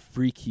athletic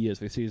freak he is.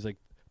 They say he's like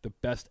the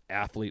best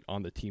athlete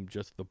on the team,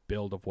 just the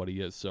build of what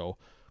he is. So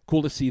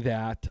cool to see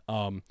that.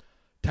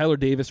 Tyler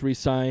Davis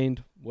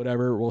re-signed,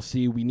 whatever. We'll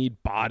see. We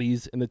need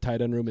bodies in the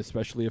tight end room,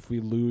 especially if we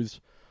lose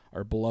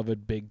our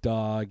beloved big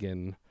dog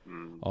and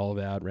all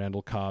that,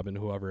 Randall Cobb and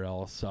whoever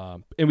else.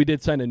 And we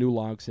did sign a new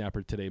long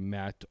snapper today,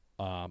 Matt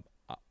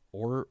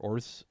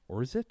Orzich,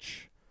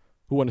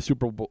 who won a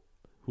Super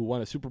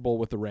Bowl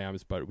with the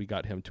Rams, but we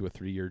got him to a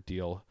 3-year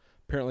deal.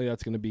 Apparently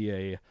that's going to be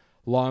a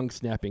long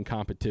snapping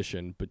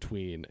competition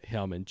between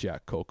him and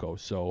Jack Coco.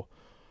 So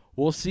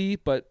we'll see,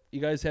 but you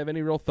guys have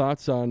any real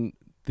thoughts on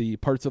the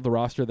parts of the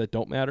roster that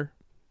don't matter?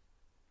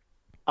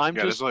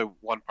 There's only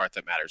one part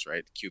that matters,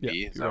 right?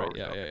 QB. Yeah,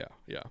 right.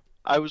 Yeah.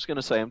 I was going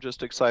to say, I'm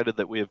just excited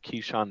that we have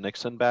Keyshawn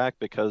Nixon back,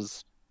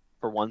 because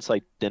for once I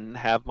didn't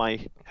have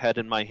my head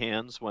in my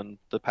hands when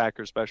the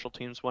Packers special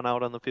teams went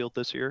out on the field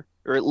this year,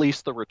 or at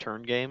least the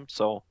return game.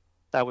 So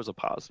that was a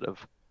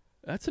positive.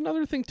 That's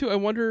another thing too. I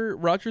wonder,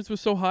 Rodgers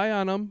was so high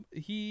on him.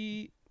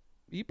 He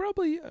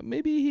probably,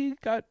 maybe he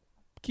got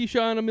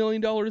Keyshawn $1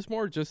 million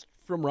more just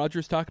from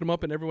Rodgers talking him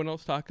up and everyone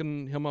else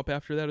talking him up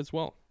after that as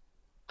well.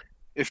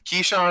 If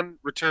Keyshawn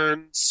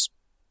returns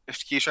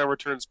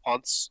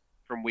punts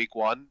from week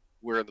 1,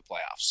 we're in the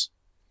playoffs.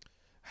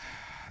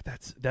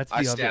 That's the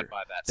I other. stand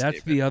by that. That's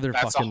statement. the other.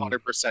 That's fucking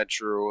 100%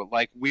 true.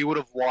 Like we would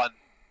have won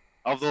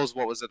of those.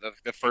 What was it?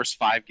 The first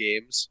 5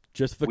 games.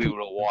 Just the we would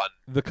have won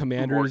the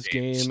Commanders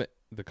games. game.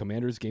 The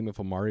Commanders game, if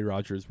Amari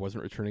Rodgers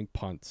wasn't returning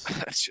punts,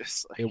 It's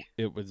just like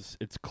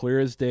it's clear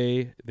as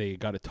day. They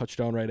got a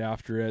touchdown right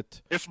after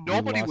it. if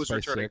nobody was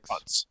returning 6.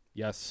 punts.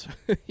 Yes.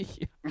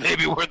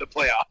 Maybe we're in the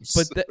playoffs.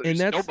 But and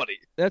that's nobody.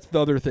 That's the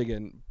other thing.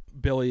 And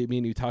Billy, me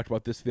and you talked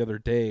about this the other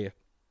day.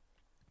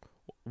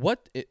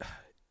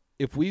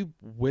 If we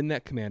win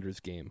that Commanders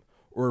game,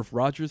 or if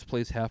Rodgers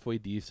plays halfway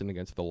decent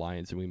against the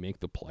Lions and we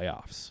make the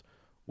playoffs,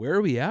 where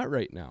are we at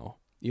right now?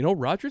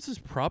 Rodgers is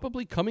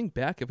probably coming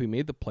back if we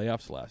made the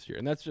playoffs last year,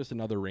 and that's just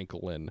another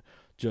wrinkle in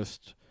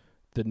just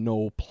the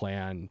no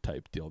plan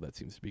type deal that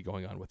seems to be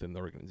going on within the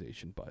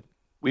organization. But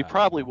we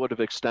probably would have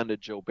extended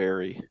Joe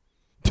Barry.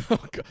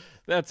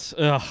 That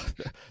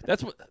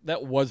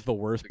was the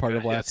worst part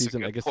of last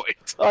season. I guess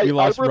we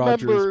lost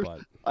Rodgers, but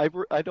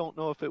I don't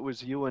know if it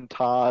was you and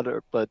Todd,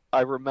 but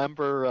I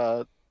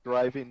remember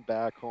driving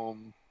back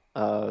home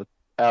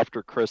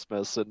after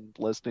Christmas and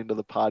listening to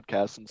the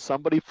podcast, and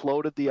somebody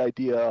floated the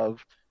idea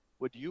of,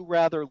 would you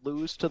rather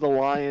lose to the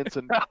Lions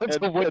and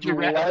let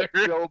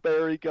Joe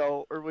Barry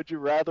go, or would you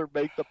rather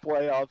make the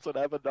playoffs and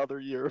have another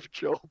year of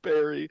Joe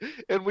Barry?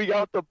 And we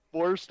got the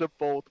worst of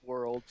both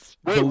worlds.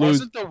 Wait,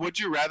 wasn't the would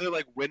you rather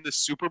win the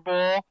Super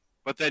Bowl,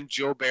 but then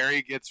Joe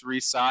Barry gets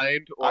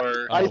re-signed?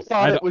 Or I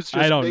thought it was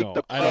just make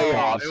the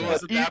playoffs. It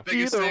wasn't that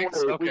big a thing.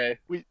 Okay,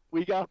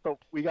 we got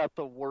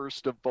the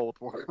worst of both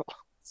worlds.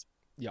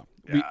 Yeah,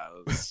 we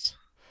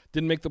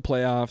didn't make the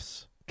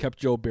playoffs. Kept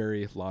Joe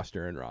Barry, lost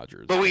Aaron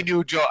Rodgers. But we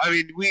knew Joe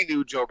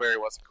Barry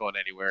wasn't going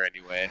anywhere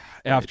anyway.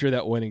 After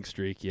that winning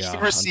streak, yeah. He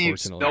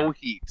receives no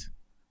heat.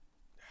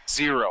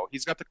 0.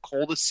 He's got the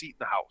coldest seat in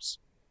the house.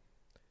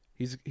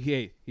 He's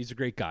a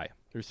great guy.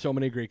 There's so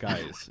many great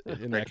guys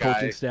in that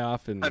coaching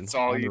staff and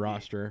on the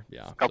roster.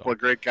 Yeah, a couple of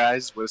great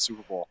guys with a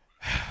Super Bowl.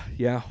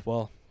 Yeah,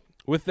 well,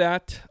 with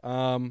that,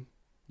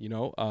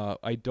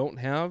 I don't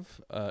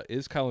have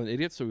Is Kyle an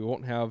Idiot, so we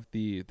won't have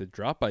the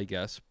drop, I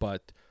guess.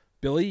 But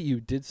Billy, you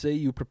did say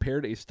you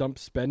prepared a Stump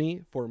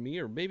Spenny for me,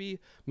 or maybe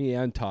me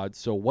and Todd.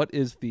 So what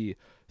is the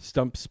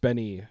Stump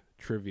Spenny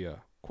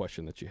trivia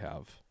question that you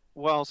have?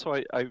 Well,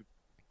 so I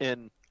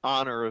in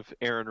honor of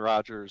Aaron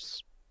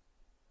Rodgers'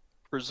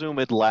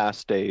 presumed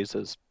last days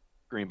as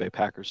Green Bay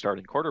Packers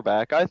starting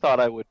quarterback, I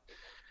thought I would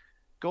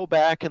go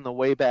back in the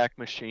Wayback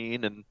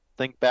Machine and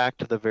think back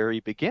to the very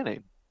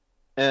beginning.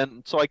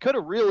 And so I could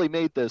have really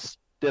made this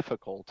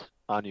difficult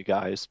on you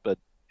guys, but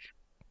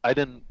I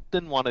didn't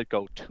want to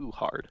go too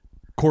hard.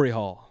 Corey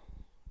Hall.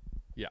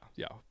 Yeah.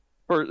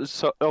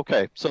 So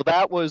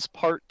that was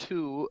part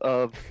 2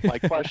 of my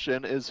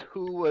question: is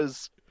who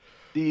was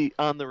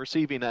on the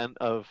receiving end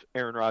of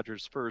Aaron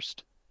Rodgers'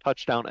 first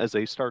touchdown as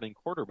a starting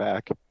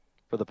quarterback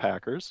for the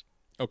Packers?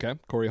 Okay,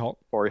 Corey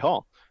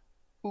Hall.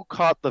 Who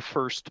caught the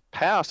first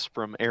pass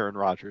from Aaron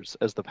Rodgers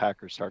as the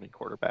Packers starting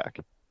quarterback?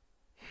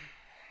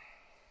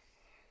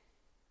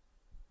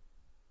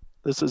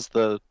 This is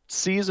the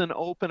season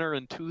opener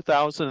in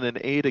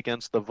 2008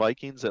 against the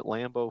Vikings at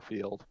Lambeau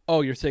Field.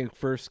 Oh, you're saying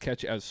first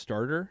catch as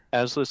starter?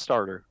 As the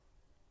starter.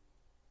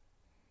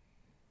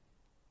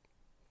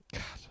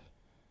 God.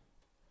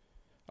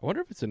 I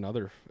wonder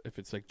if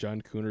it's like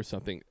John Kuhn or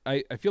something.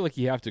 I feel like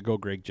you have to go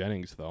Greg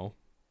Jennings, though.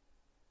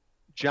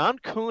 John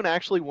Kuhn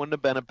actually wouldn't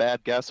have been a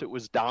bad guess. It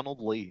was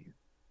Donald Lee.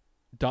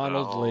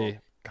 Lee.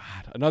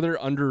 God, another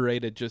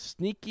underrated, just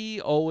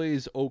sneaky,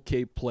 always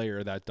okay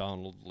player, that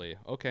Donald Lee.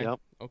 Okay. Yep.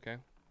 Okay.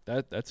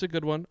 That's a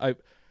good one.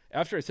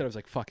 After I said, I was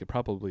like, fuck, it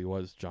probably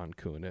was John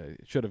Kuhn. I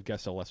should have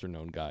guessed a lesser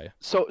known guy.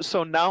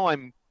 So now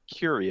I'm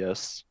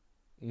curious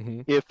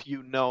if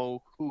you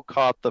know who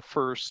caught the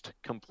first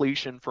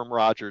completion from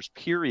Rodgers,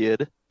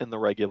 period, in the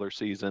regular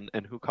season,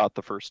 and who caught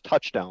the first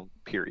touchdown,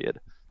 period.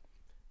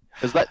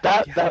 Because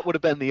that would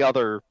have been the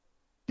other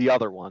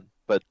one,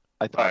 but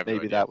I thought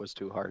maybe that was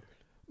too hard.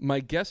 My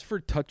guess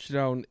for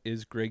touchdown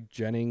is Greg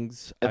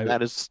Jennings. And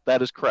that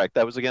is correct.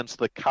 That was against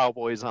the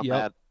Cowboys on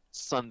that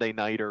Sunday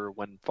nighter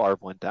when Favre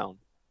went down.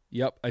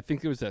 Yep. I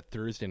think it was that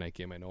Thursday night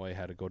game. I know I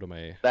had to go to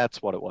my...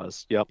 That's what it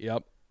was.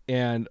 Yep.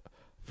 And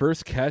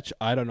first catch,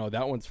 I don't know.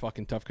 That one's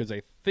fucking tough because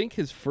I think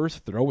his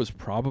first throw was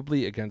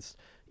probably against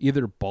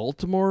either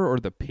Baltimore or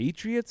the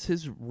Patriots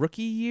his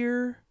rookie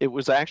year. It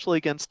was actually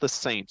against the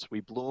Saints.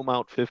 We blew them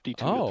out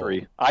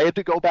 52-3. I had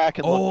to go back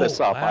and look this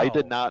up. Wow. I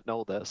did not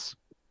know this.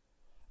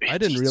 I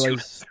didn't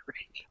realize.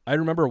 I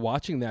remember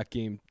watching that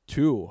game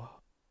too.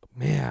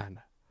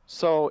 Man.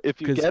 So if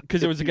you get...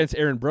 Because it was against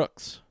Aaron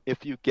Brooks.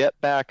 If you get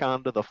back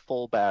onto the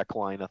fullback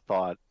line of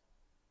thought...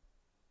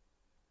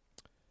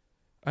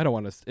 I don't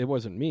want to... It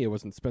wasn't me. It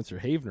wasn't Spencer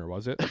Havener,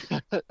 was it?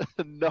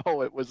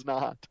 No, it was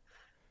not.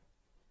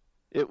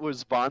 It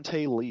was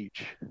Vontae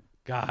Leach.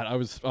 God, I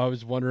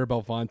was wondering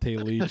about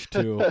Vontae Leach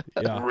too.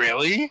 Yeah.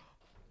 Really?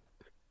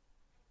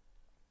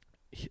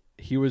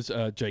 He was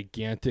a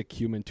gigantic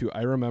human too.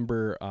 I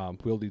remember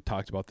Wildy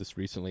talked about this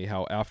recently,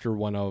 how after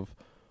one of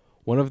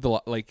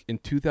the, like in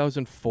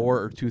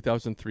 2004 or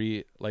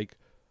 2003, like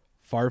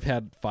Favre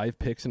had 5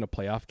 picks in a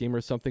playoff game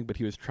or something, but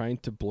he was trying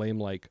to blame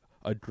like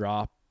a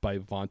drop by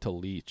Vonta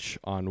Leach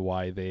on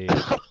why they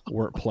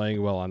weren't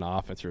playing well on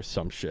offense or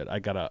some shit.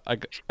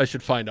 I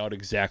should find out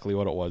exactly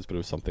what it was, but it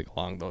was something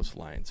along those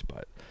lines.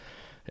 But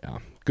yeah,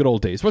 good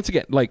old days. Once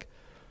again, like,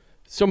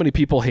 so many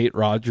people hate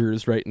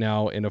Rodgers right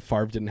now, and if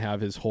Favre didn't have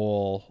his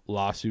whole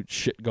lawsuit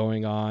shit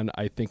going on,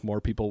 I think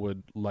more people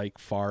would like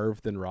Favre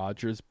than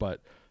Rodgers. But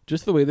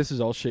just the way this is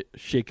all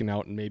shaken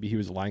out, and maybe he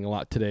was lying a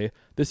lot today,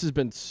 this has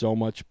been so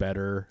much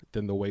better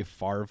than the way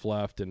Favre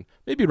left, and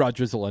maybe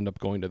Rodgers will end up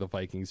going to the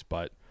Vikings,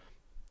 but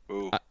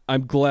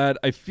I'm glad.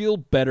 I feel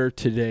better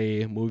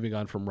today moving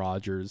on from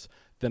Rodgers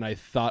than I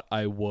thought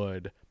I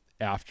would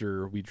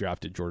after we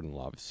drafted Jordan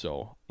Love.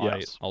 So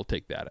yes. I'll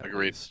take that at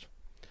least.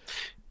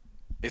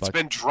 It's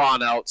been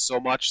drawn out so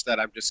much that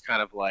I'm just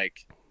kind of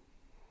like,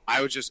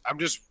 I'm just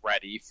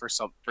ready for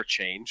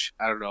change.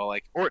 I don't know,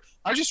 like, or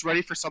I'm just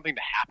ready for something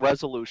to happen.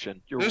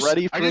 Resolution. You're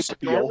ready for it to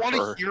be over. I just don't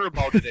want to hear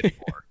about it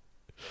anymore.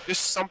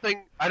 Just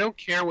something. I don't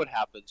care what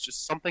happens.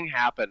 Just something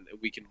happen and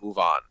we can move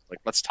on. Like,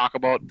 let's talk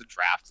about the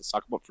draft. Let's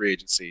talk about free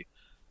agency.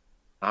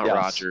 Not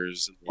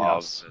Rodgers and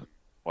Love and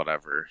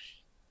whatever.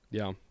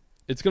 Yeah,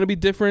 it's gonna be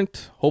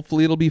different.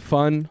 Hopefully, it'll be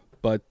fun,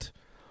 but.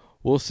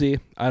 We'll see.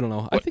 I don't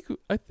know.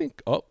 I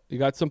think. Oh, you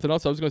got something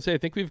else? I was going to say. I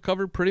think we've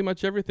covered pretty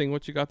much everything.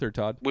 What you got there,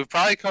 Todd? We've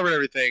probably covered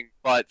everything.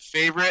 But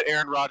favorite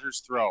Aaron Rodgers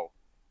throw?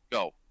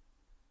 Go.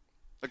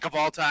 Like of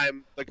all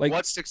time. Like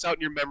what sticks out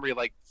in your memory?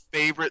 Like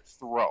favorite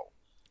throw.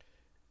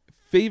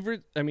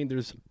 Favorite. I mean,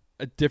 there's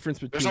a difference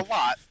between. There's a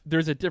lot.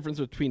 There's a difference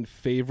between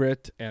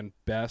favorite and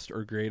best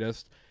or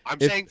greatest. I'm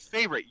saying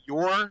favorite.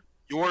 Your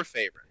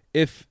favorite.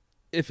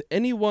 If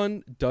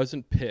anyone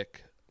doesn't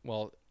pick.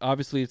 Well,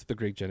 obviously it's the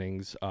Greg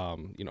Jennings,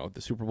 the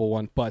Super Bowl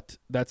one, but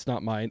that's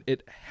not mine.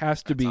 It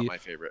has to be not my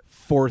favorite.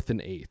 4th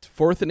and 8.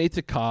 4th and 8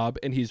 to Cobb,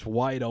 and he's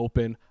wide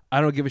open. I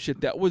don't give a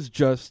shit. That was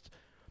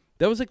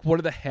like one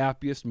of the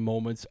happiest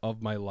moments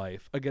of my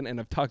life. Again,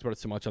 and I've talked about it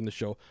so much on the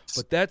show,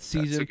 but that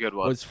season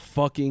was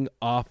fucking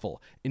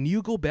awful. And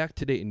you go back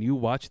today and you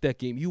watch that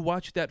game, you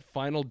watch that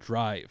final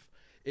drive.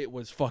 It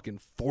was fucking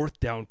 4th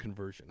down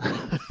conversion.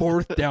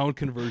 4th down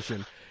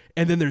conversion.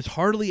 And then there's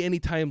hardly any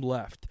time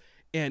left.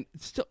 And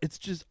it's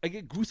just, I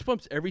get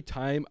goosebumps every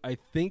time I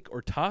think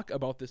or talk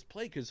about this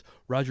play because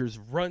Rodgers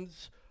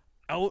runs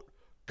out.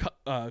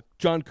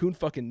 John Kuhn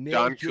fucking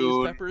nails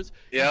Julius Peppers.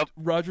 Yep.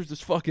 Rodgers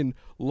just fucking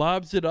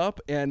lobs it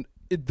up, and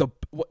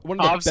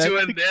one of the best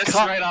doing this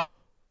right off.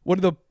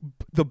 One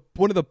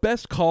of the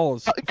best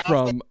calls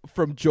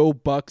from Joe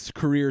Buck's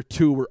career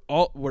too,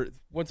 where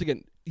once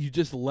again you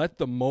just let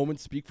the moment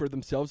speak for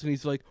themselves, and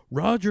he's like,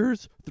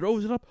 Rodgers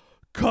throws it up.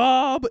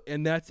 Cobb,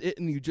 and that's it,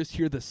 and you just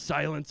hear the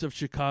silence of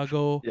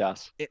Chicago.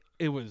 Yes,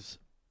 it was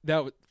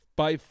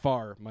by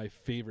far my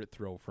favorite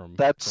throw from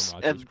Rodgers'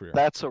 career.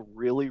 That's a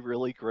really,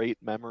 really great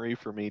memory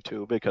for me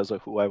too, because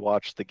of who I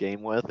watched the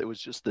game with. It was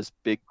just this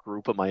big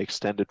group of my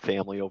extended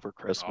family over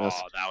Christmas.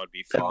 Oh, that would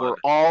be fun. And we're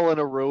all in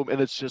a room,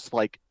 and it's just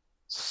like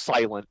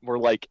silent. We're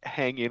like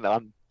hanging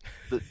on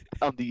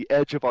the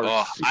edge of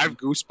our seat. I have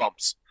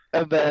goosebumps.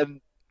 And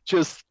then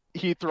just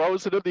he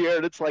throws it in the air,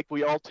 and it's like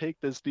we all take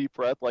this deep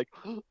breath, like.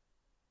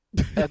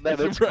 And then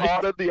it's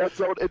caught in the end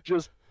zone, and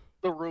just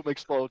the room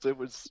explodes. It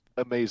was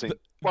amazing.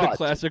 The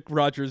classic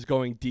Rodgers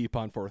going deep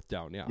on 4th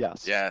down, yeah.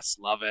 Yes,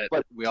 love it.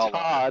 But we all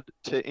Todd,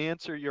 to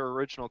answer your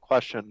original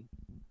question,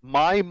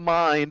 my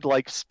mind,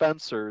 like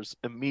Spencer's,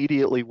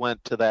 immediately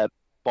went to that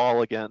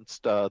ball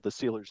against the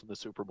Steelers in the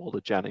Super Bowl to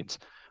Jennings.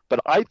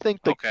 But I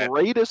think the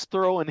greatest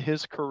throw in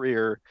his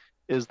career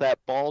is that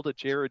ball to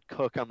Jared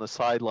Cook on the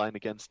sideline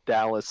against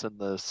Dallas in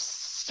the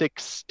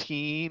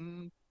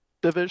 16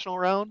 divisional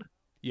round.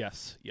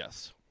 Yes,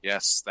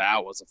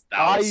 that was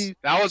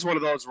one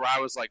of those where I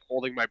was like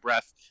holding my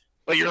breath.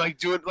 Like you're like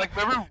doing like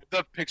remember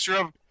the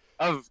picture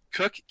of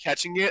Cook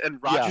catching it and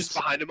Rodgers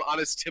behind him on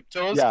his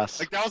tiptoes? Yes.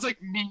 Like that was like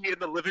me in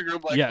the living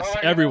room like yes,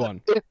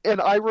 everyone.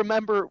 And I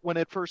remember when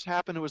it first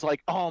happened, it was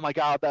like, oh my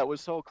God, that was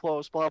so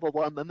close, blah, blah,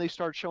 blah. And then they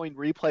start showing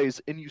replays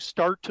and you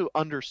start to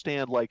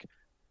understand like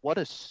what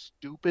a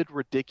stupid,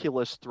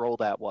 ridiculous throw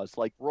that was.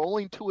 Like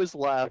rolling to his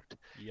left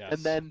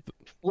and then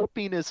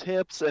flipping his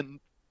hips and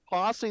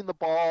tossing the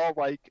ball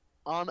like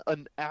on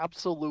an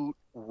absolute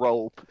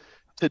rope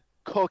to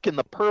Cook in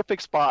the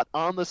perfect spot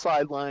on the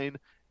sideline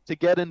to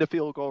get into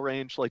field goal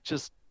range, like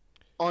just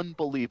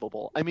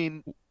unbelievable. I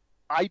mean,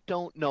 I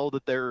don't know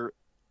that there are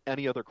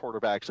any other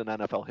quarterbacks in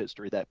NFL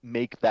history that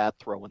make that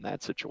throw in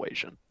that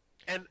situation.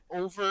 And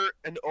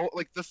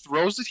like the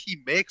throws that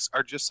he makes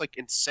are just like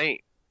insane.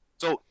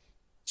 So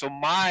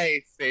my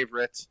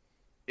favorite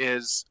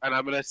is, and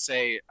I'm gonna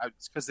say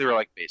because they were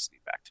like basically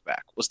back to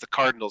back, was the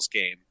Cardinals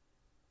game.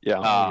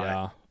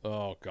 Yeah.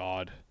 Oh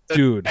God,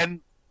 dude.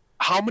 And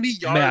how many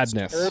yards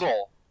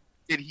total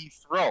did he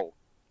throw?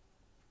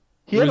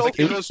 He had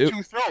those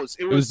two throws.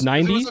 It was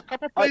 90. There was a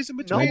couple plays in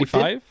between.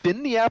 95.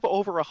 Didn't he have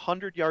over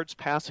 100 yards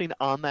passing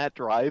on that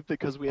drive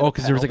because we had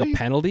because there was like a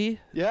penalty?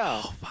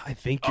 Yeah. Oh, I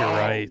think you're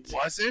right.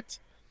 Was it?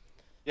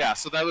 Yeah.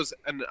 So that was,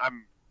 and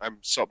I'm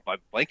so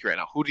blanking right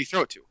now. Who did he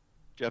throw it to?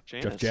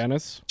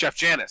 Jeff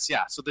Janis,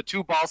 yeah. So the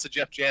 2 balls to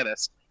Jeff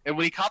Janis. And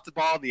when he caught the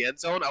ball in the end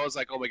zone, I was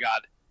like, oh, my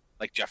God.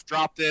 Like, Jeff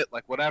dropped it,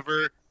 like,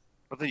 whatever.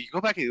 But then you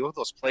go back and you look at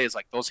those plays,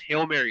 like those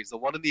Hail Marys, the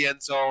one in the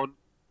end zone,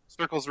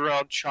 circles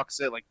around, chucks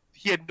it. Like,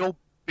 he had no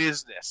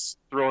business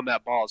throwing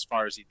that ball as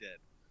far as he did.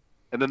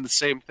 And then the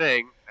same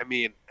thing. I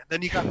mean, and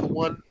then you got the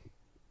one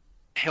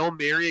Hail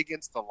Mary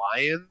against the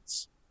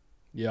Lions.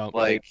 Yeah.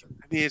 Like,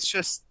 I mean, it's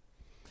just,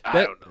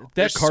 I don't know.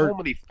 There's so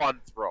many fun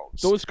throws.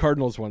 Those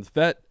Cardinals ones,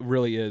 that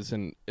really is,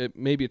 and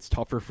maybe it's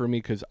tougher for me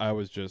because I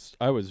was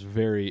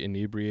very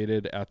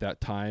inebriated at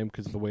that time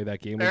because of the way that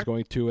game was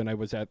going to, and I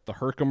was at the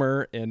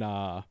Herkimer in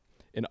Uptown.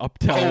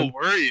 Oh,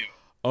 were you?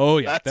 Oh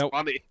yeah, that's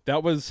funny.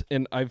 That was,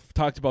 and I've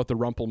talked about the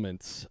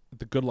Rumplements,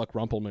 the Good Luck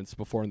Rumplements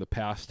before in the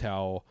past.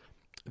 How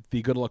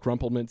the Good Luck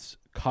Rumplements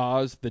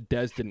caused the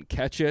Dez didn't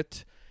catch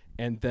it,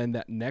 and then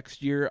that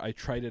next year I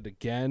tried it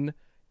again,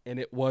 and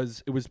it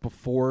was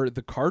before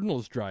the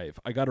Cardinals drive.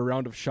 I got a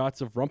round of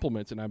shots of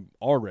Rumplements, and I'm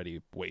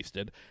already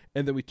wasted,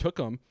 and then we took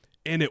them.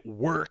 And it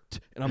worked.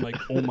 And I'm like,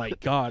 oh, my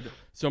God.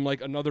 So I'm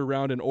like, another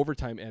round in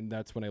overtime. And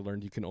that's when I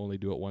learned you can only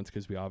do it once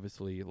because we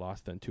obviously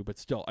lost then, too. But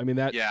still, I mean,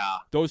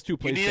 those 2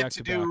 plays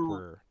back-to-back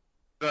were...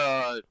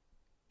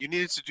 You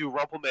needed to do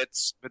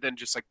Rumplements, but then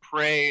just, like,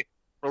 pray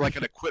for, like,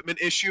 an equipment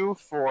issue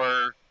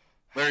for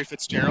Larry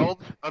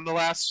Fitzgerald on the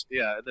last...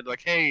 Yeah, and then,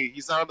 like, hey,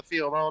 he's not on the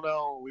field. Oh,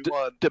 no, we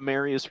won.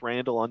 Demarius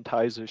Randall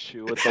unties his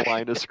shoe at the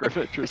line of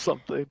scrimmage or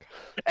something.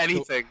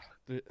 Anything.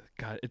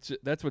 God,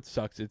 that's what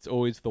sucks. It's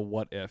always the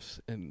what ifs,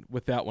 and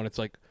with that one, it's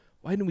like,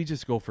 why didn't we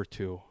just go for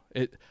 2?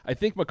 I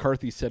think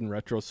McCarthy said in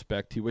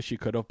retrospect he wished he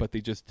could have, but they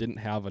just didn't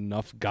have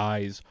enough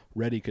guys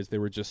ready because they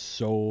were just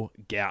so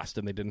gassed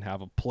and they didn't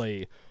have a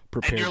play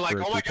prepared. And you're like,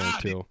 for oh my God,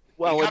 2.2.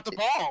 Well, got the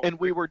ball, and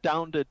we were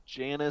down to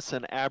Janis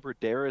and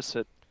Abradaris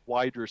at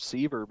wide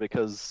receiver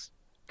because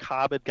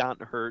Cobb had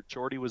gotten hurt.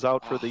 Jordy was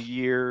out for the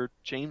year.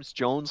 James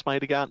Jones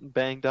might have gotten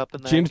banged up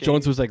in that game.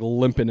 Jones was like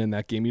limping in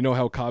that game. You know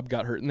how Cobb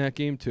got hurt in that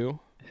game too?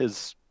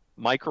 His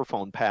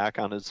microphone pack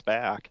on his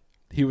back.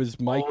 He was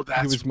mic'd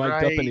up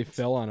and he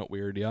fell on it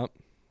weird. Yep.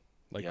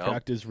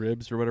 Cracked his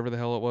ribs or whatever the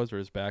hell it was, or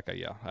his back.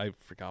 I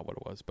forgot what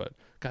it was. But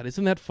God,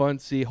 isn't that fun?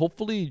 See,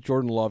 hopefully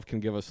Jordan Love can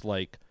give us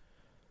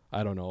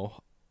I don't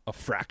know, a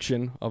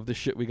fraction of the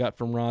shit we got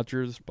from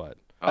Rodgers. But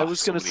I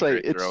was going to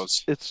say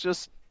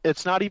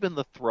it's not even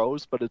the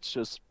throws, but it's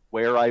just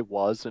where I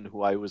was and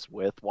who I was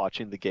with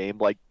watching the game.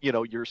 Like,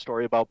 your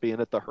story about being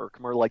at the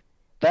Herkimer, like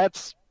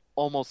that's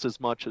almost as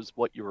much as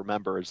what you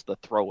remember as the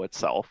throw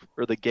itself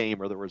or the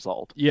game or the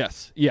result.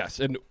 Yes.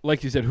 And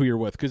like you said, who you're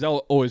with, because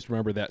I'll always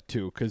remember that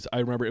too, because I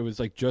remember it was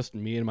like just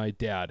me and my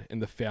dad in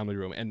the family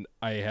room, and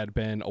I had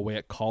been away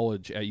at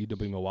college at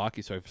UW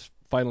Milwaukee, so I was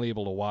finally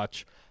able to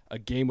watch a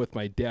game with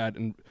my dad,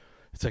 and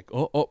it's like,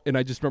 oh, and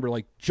I just remember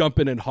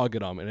jumping and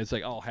hugging him, and it's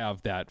like, I'll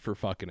have that for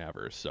fucking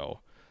ever. So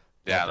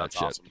yeah, that's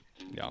awesome.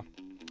 Yeah.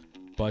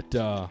 But,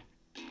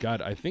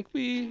 God, I think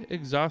we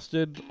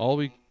exhausted all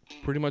we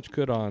pretty much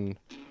could on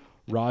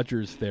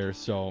Rodgers there.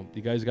 So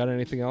you guys got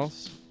anything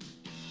else?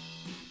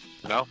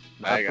 No,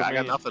 I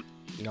got nothing.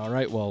 All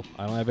right, well,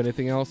 I don't have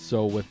anything else.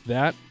 So with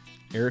that,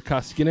 Eric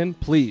Koskinen,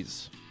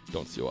 please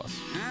don't sue us.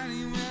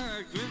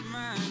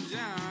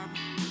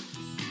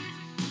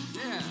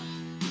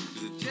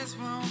 Just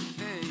won't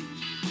pay.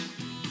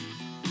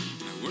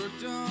 I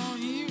worked all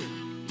year,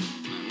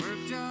 I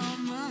worked all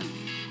month,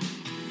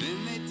 and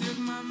then they took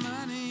my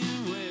money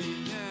away.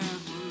 Yeah,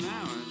 well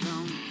now I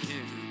don't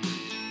care.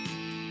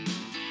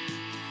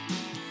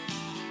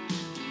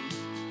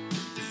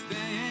 'Cause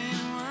they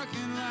ain't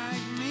working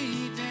like me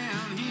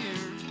down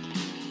here.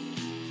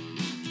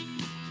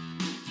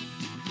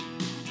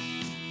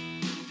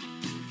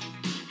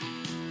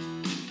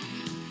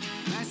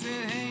 And I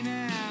said, hey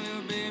now,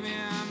 little baby,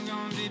 I'm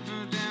going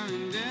deeper down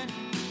in debt.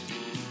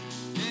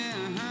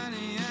 Yeah,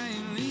 honey, I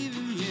ain't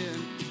leaving yet.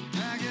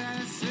 I got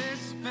a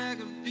 6-pack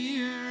of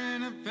beer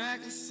and a pack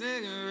of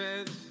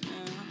cigarettes.